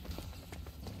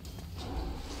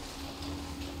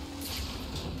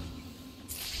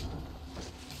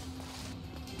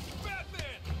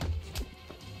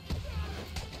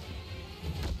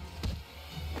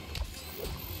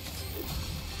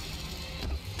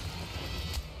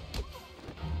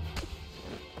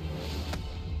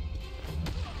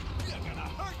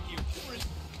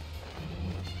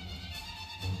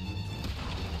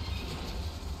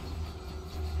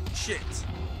 Shit.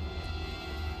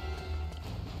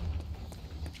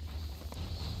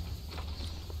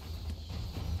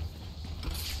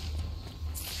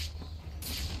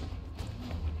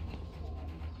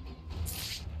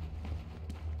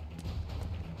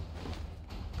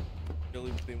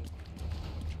 Really been.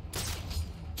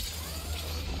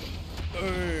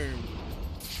 Boom.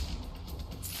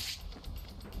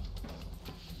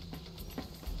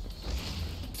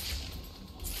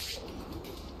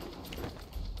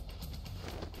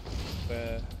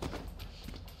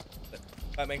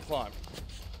 Batman climb.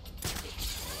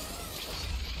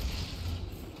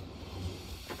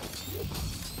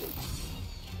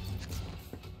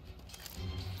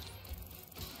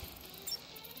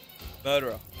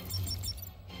 Murderer.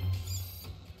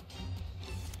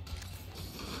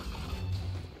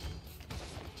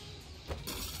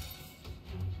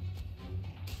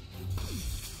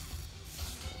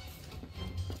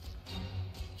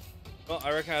 Well,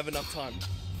 I reckon I have enough time.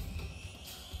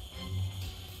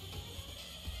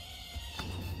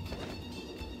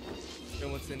 Show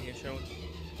what's in here, show what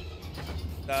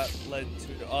that led to.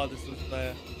 Oh, this was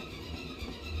there.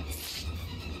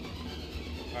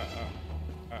 Alright.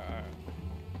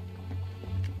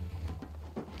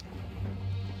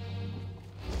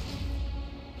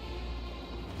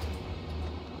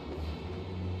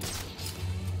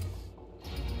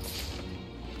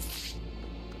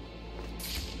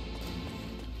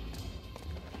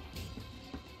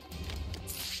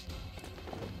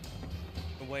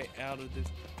 The way out of this.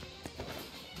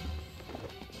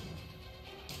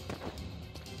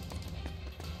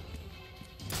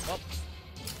 Up.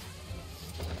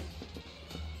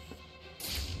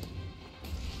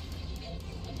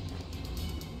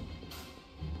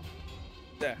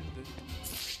 There.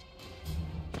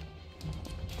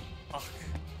 Fuck.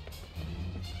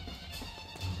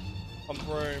 Pump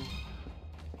room.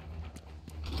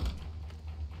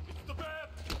 It's the Bat!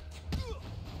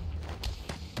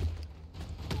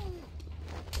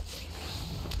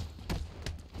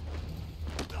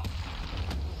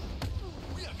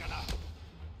 We are gonna...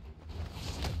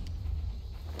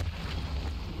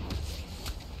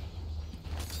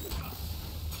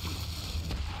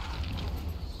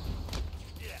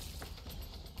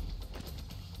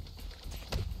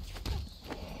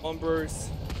 Come on, Bruce.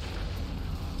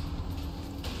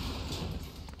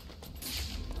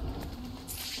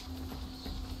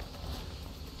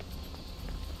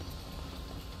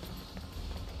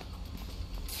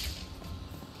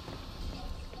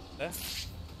 There.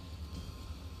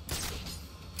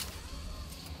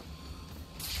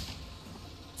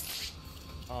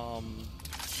 No.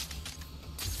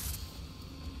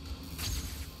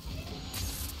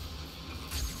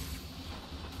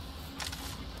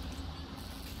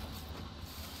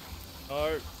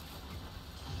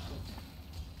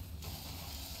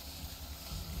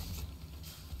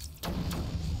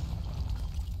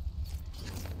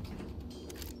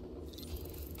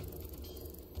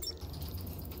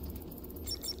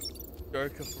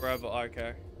 Joker forever,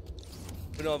 okay.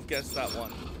 Would not have guessed that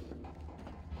one.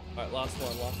 Alright, last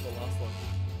one.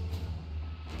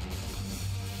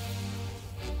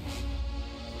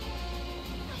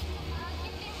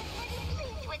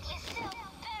 Pleased with yourself,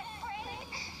 friend.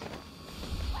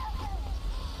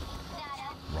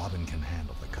 Robin can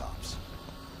handle the cops.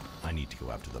 I need to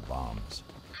go after the bombs.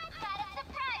 I've got a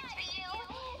surprise for you.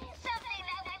 Something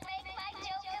that would make my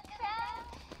Joker proud.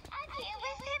 I'm here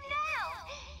with him now.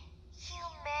 You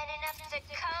man enough to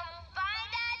come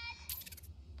find us?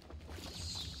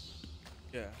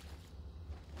 Yeah.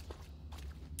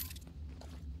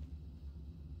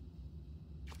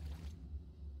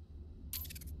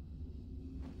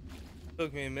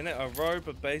 Took me a minute. A rope,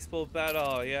 a baseball bat.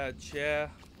 Oh yeah, a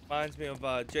chair. Reminds me of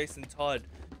Jason Todd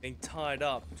being tied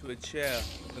up to a chair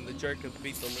when the Joker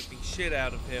beat the living shit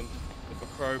out of him with a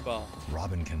crowbar.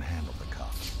 Robin can handle the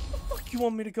cops. Where the fuck you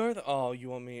want me to go there? Oh, you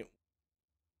want me...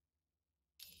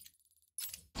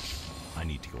 I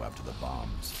need to go after the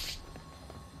bombs.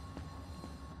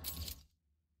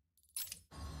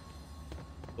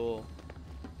 Cool.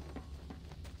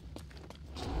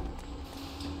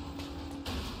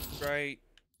 Great.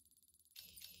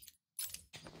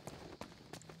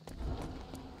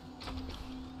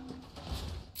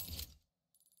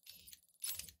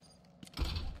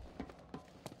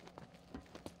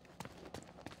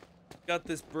 Got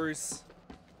this, Bruce.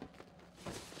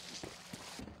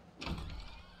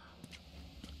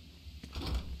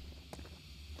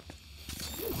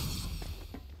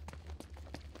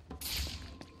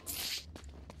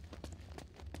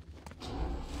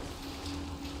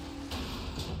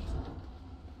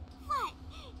 What?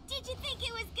 Did you think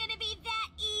it was gonna be that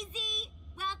easy?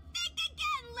 Well, think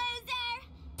again,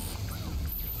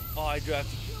 Hydra have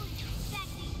to...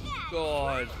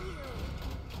 God.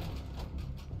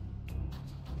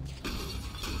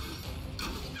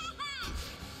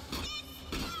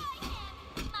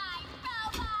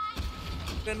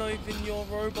 They're not even your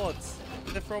robots.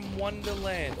 They're from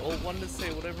Wonderland or Wonder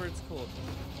Sea, whatever it's called.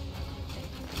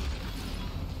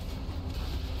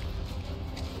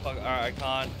 Fuck, alright, I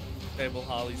can't disable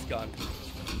Harley's gun.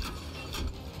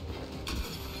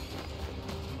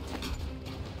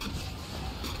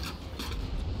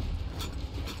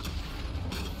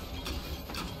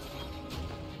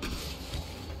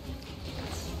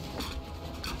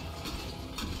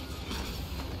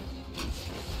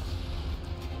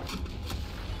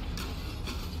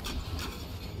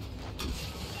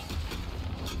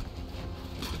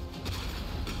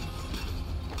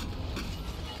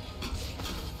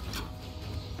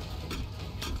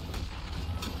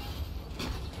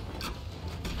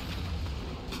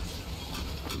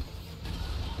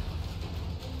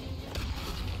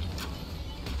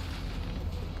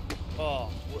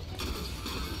 Oh,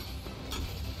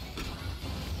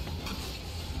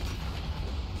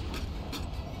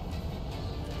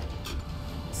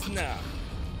 snap.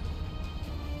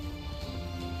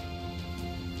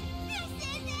 This is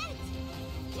it!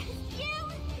 Just you,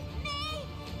 me,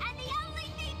 and the only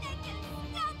thing that can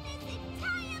stop this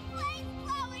entire place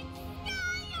blowing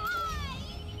sky high!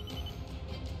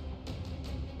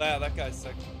 Wow, that guy's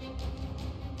sick.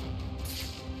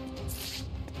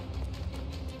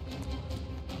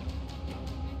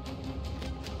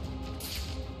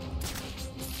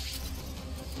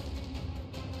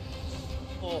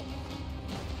 Oh.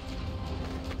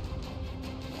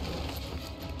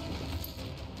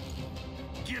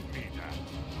 Give me that.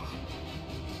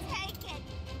 Take it,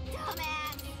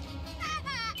 dumbass!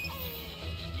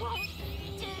 Won't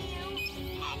do you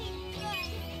any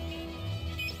good!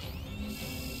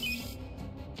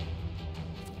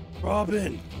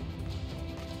 Robin.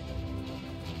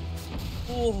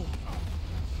 Oh.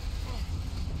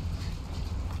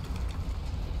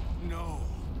 No.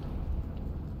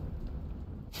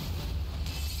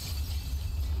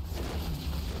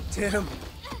 Damn.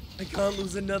 I can't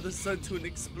lose another son to an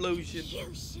explosion.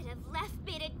 You should have left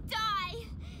me to die!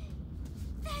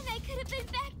 Then I could have been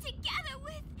back together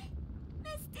with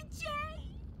Mr. J!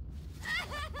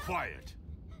 Quiet.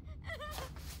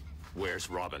 Where's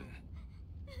Robin?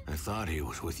 I thought he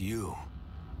was with you.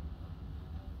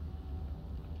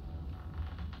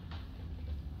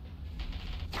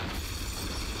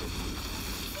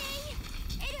 See?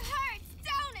 It hurts,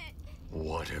 don't it?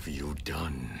 What have you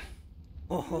done?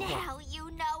 Now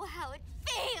you know how it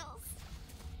feels!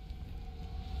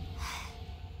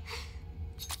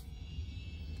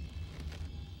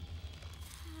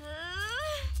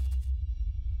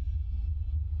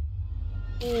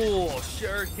 Oh,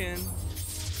 shuriken.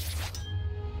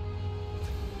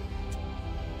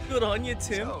 Good on you,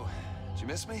 Tim. So, did you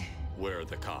miss me? Where are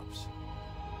the cops?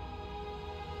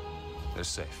 They're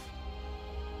safe.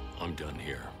 I'm done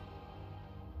here.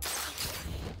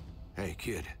 Hey,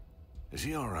 kid. Is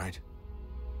he all right?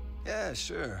 Yeah,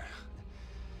 sure.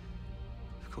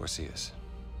 Of course he is.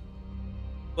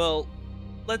 Well,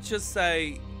 let's just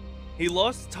say he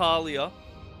lost Talia,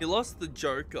 he lost the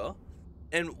Joker,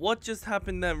 and what just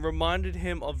happened then reminded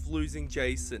him of losing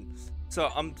Jason. So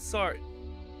I'm sorry.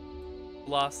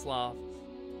 Last laugh.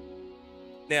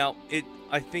 Now,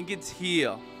 I think it's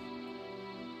here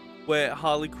where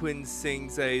Harley Quinn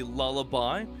sings a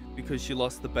lullaby because she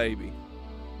lost the baby.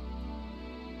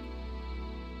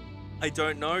 I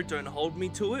don't know, don't hold me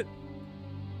to it.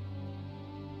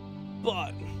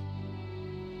 But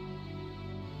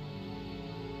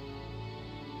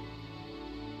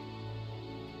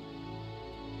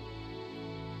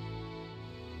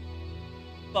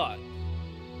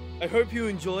I hope you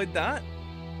enjoyed that.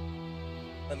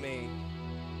 Let me...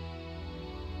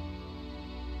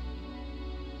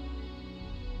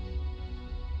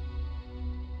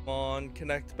 Come on,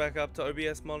 connect back up to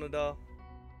OBS monitor.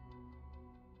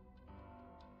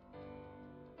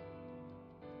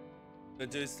 No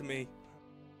juice to me.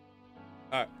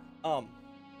 Alright,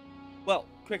 well,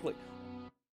 quickly.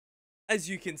 As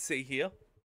you can see here,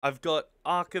 I've got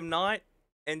Arkham Knight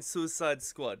and Suicide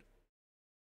Squad.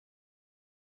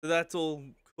 So that's all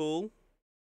cool.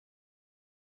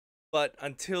 But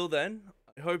until then,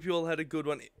 I hope you all had a good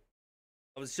one.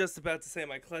 I was just about to say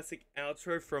my classic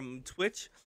outro from Twitch,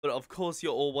 but of course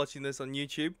you're all watching this on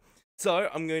YouTube. So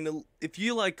I'm going to, if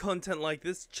you like content like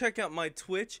this, check out my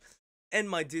Twitch and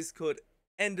my Discord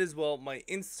and as well my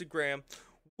Instagram,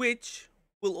 which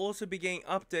will also be getting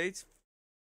updates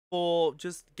for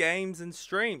just games and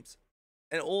streams.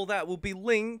 And all that will be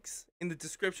links in the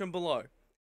description below.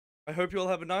 I hope you all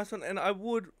have a nice one, and I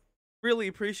would really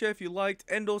appreciate if you liked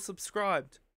and or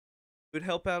subscribed. It would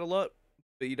help out a lot,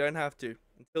 but you don't have to.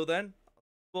 Until then, I'll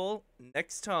see you all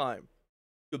next time.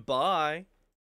 Goodbye.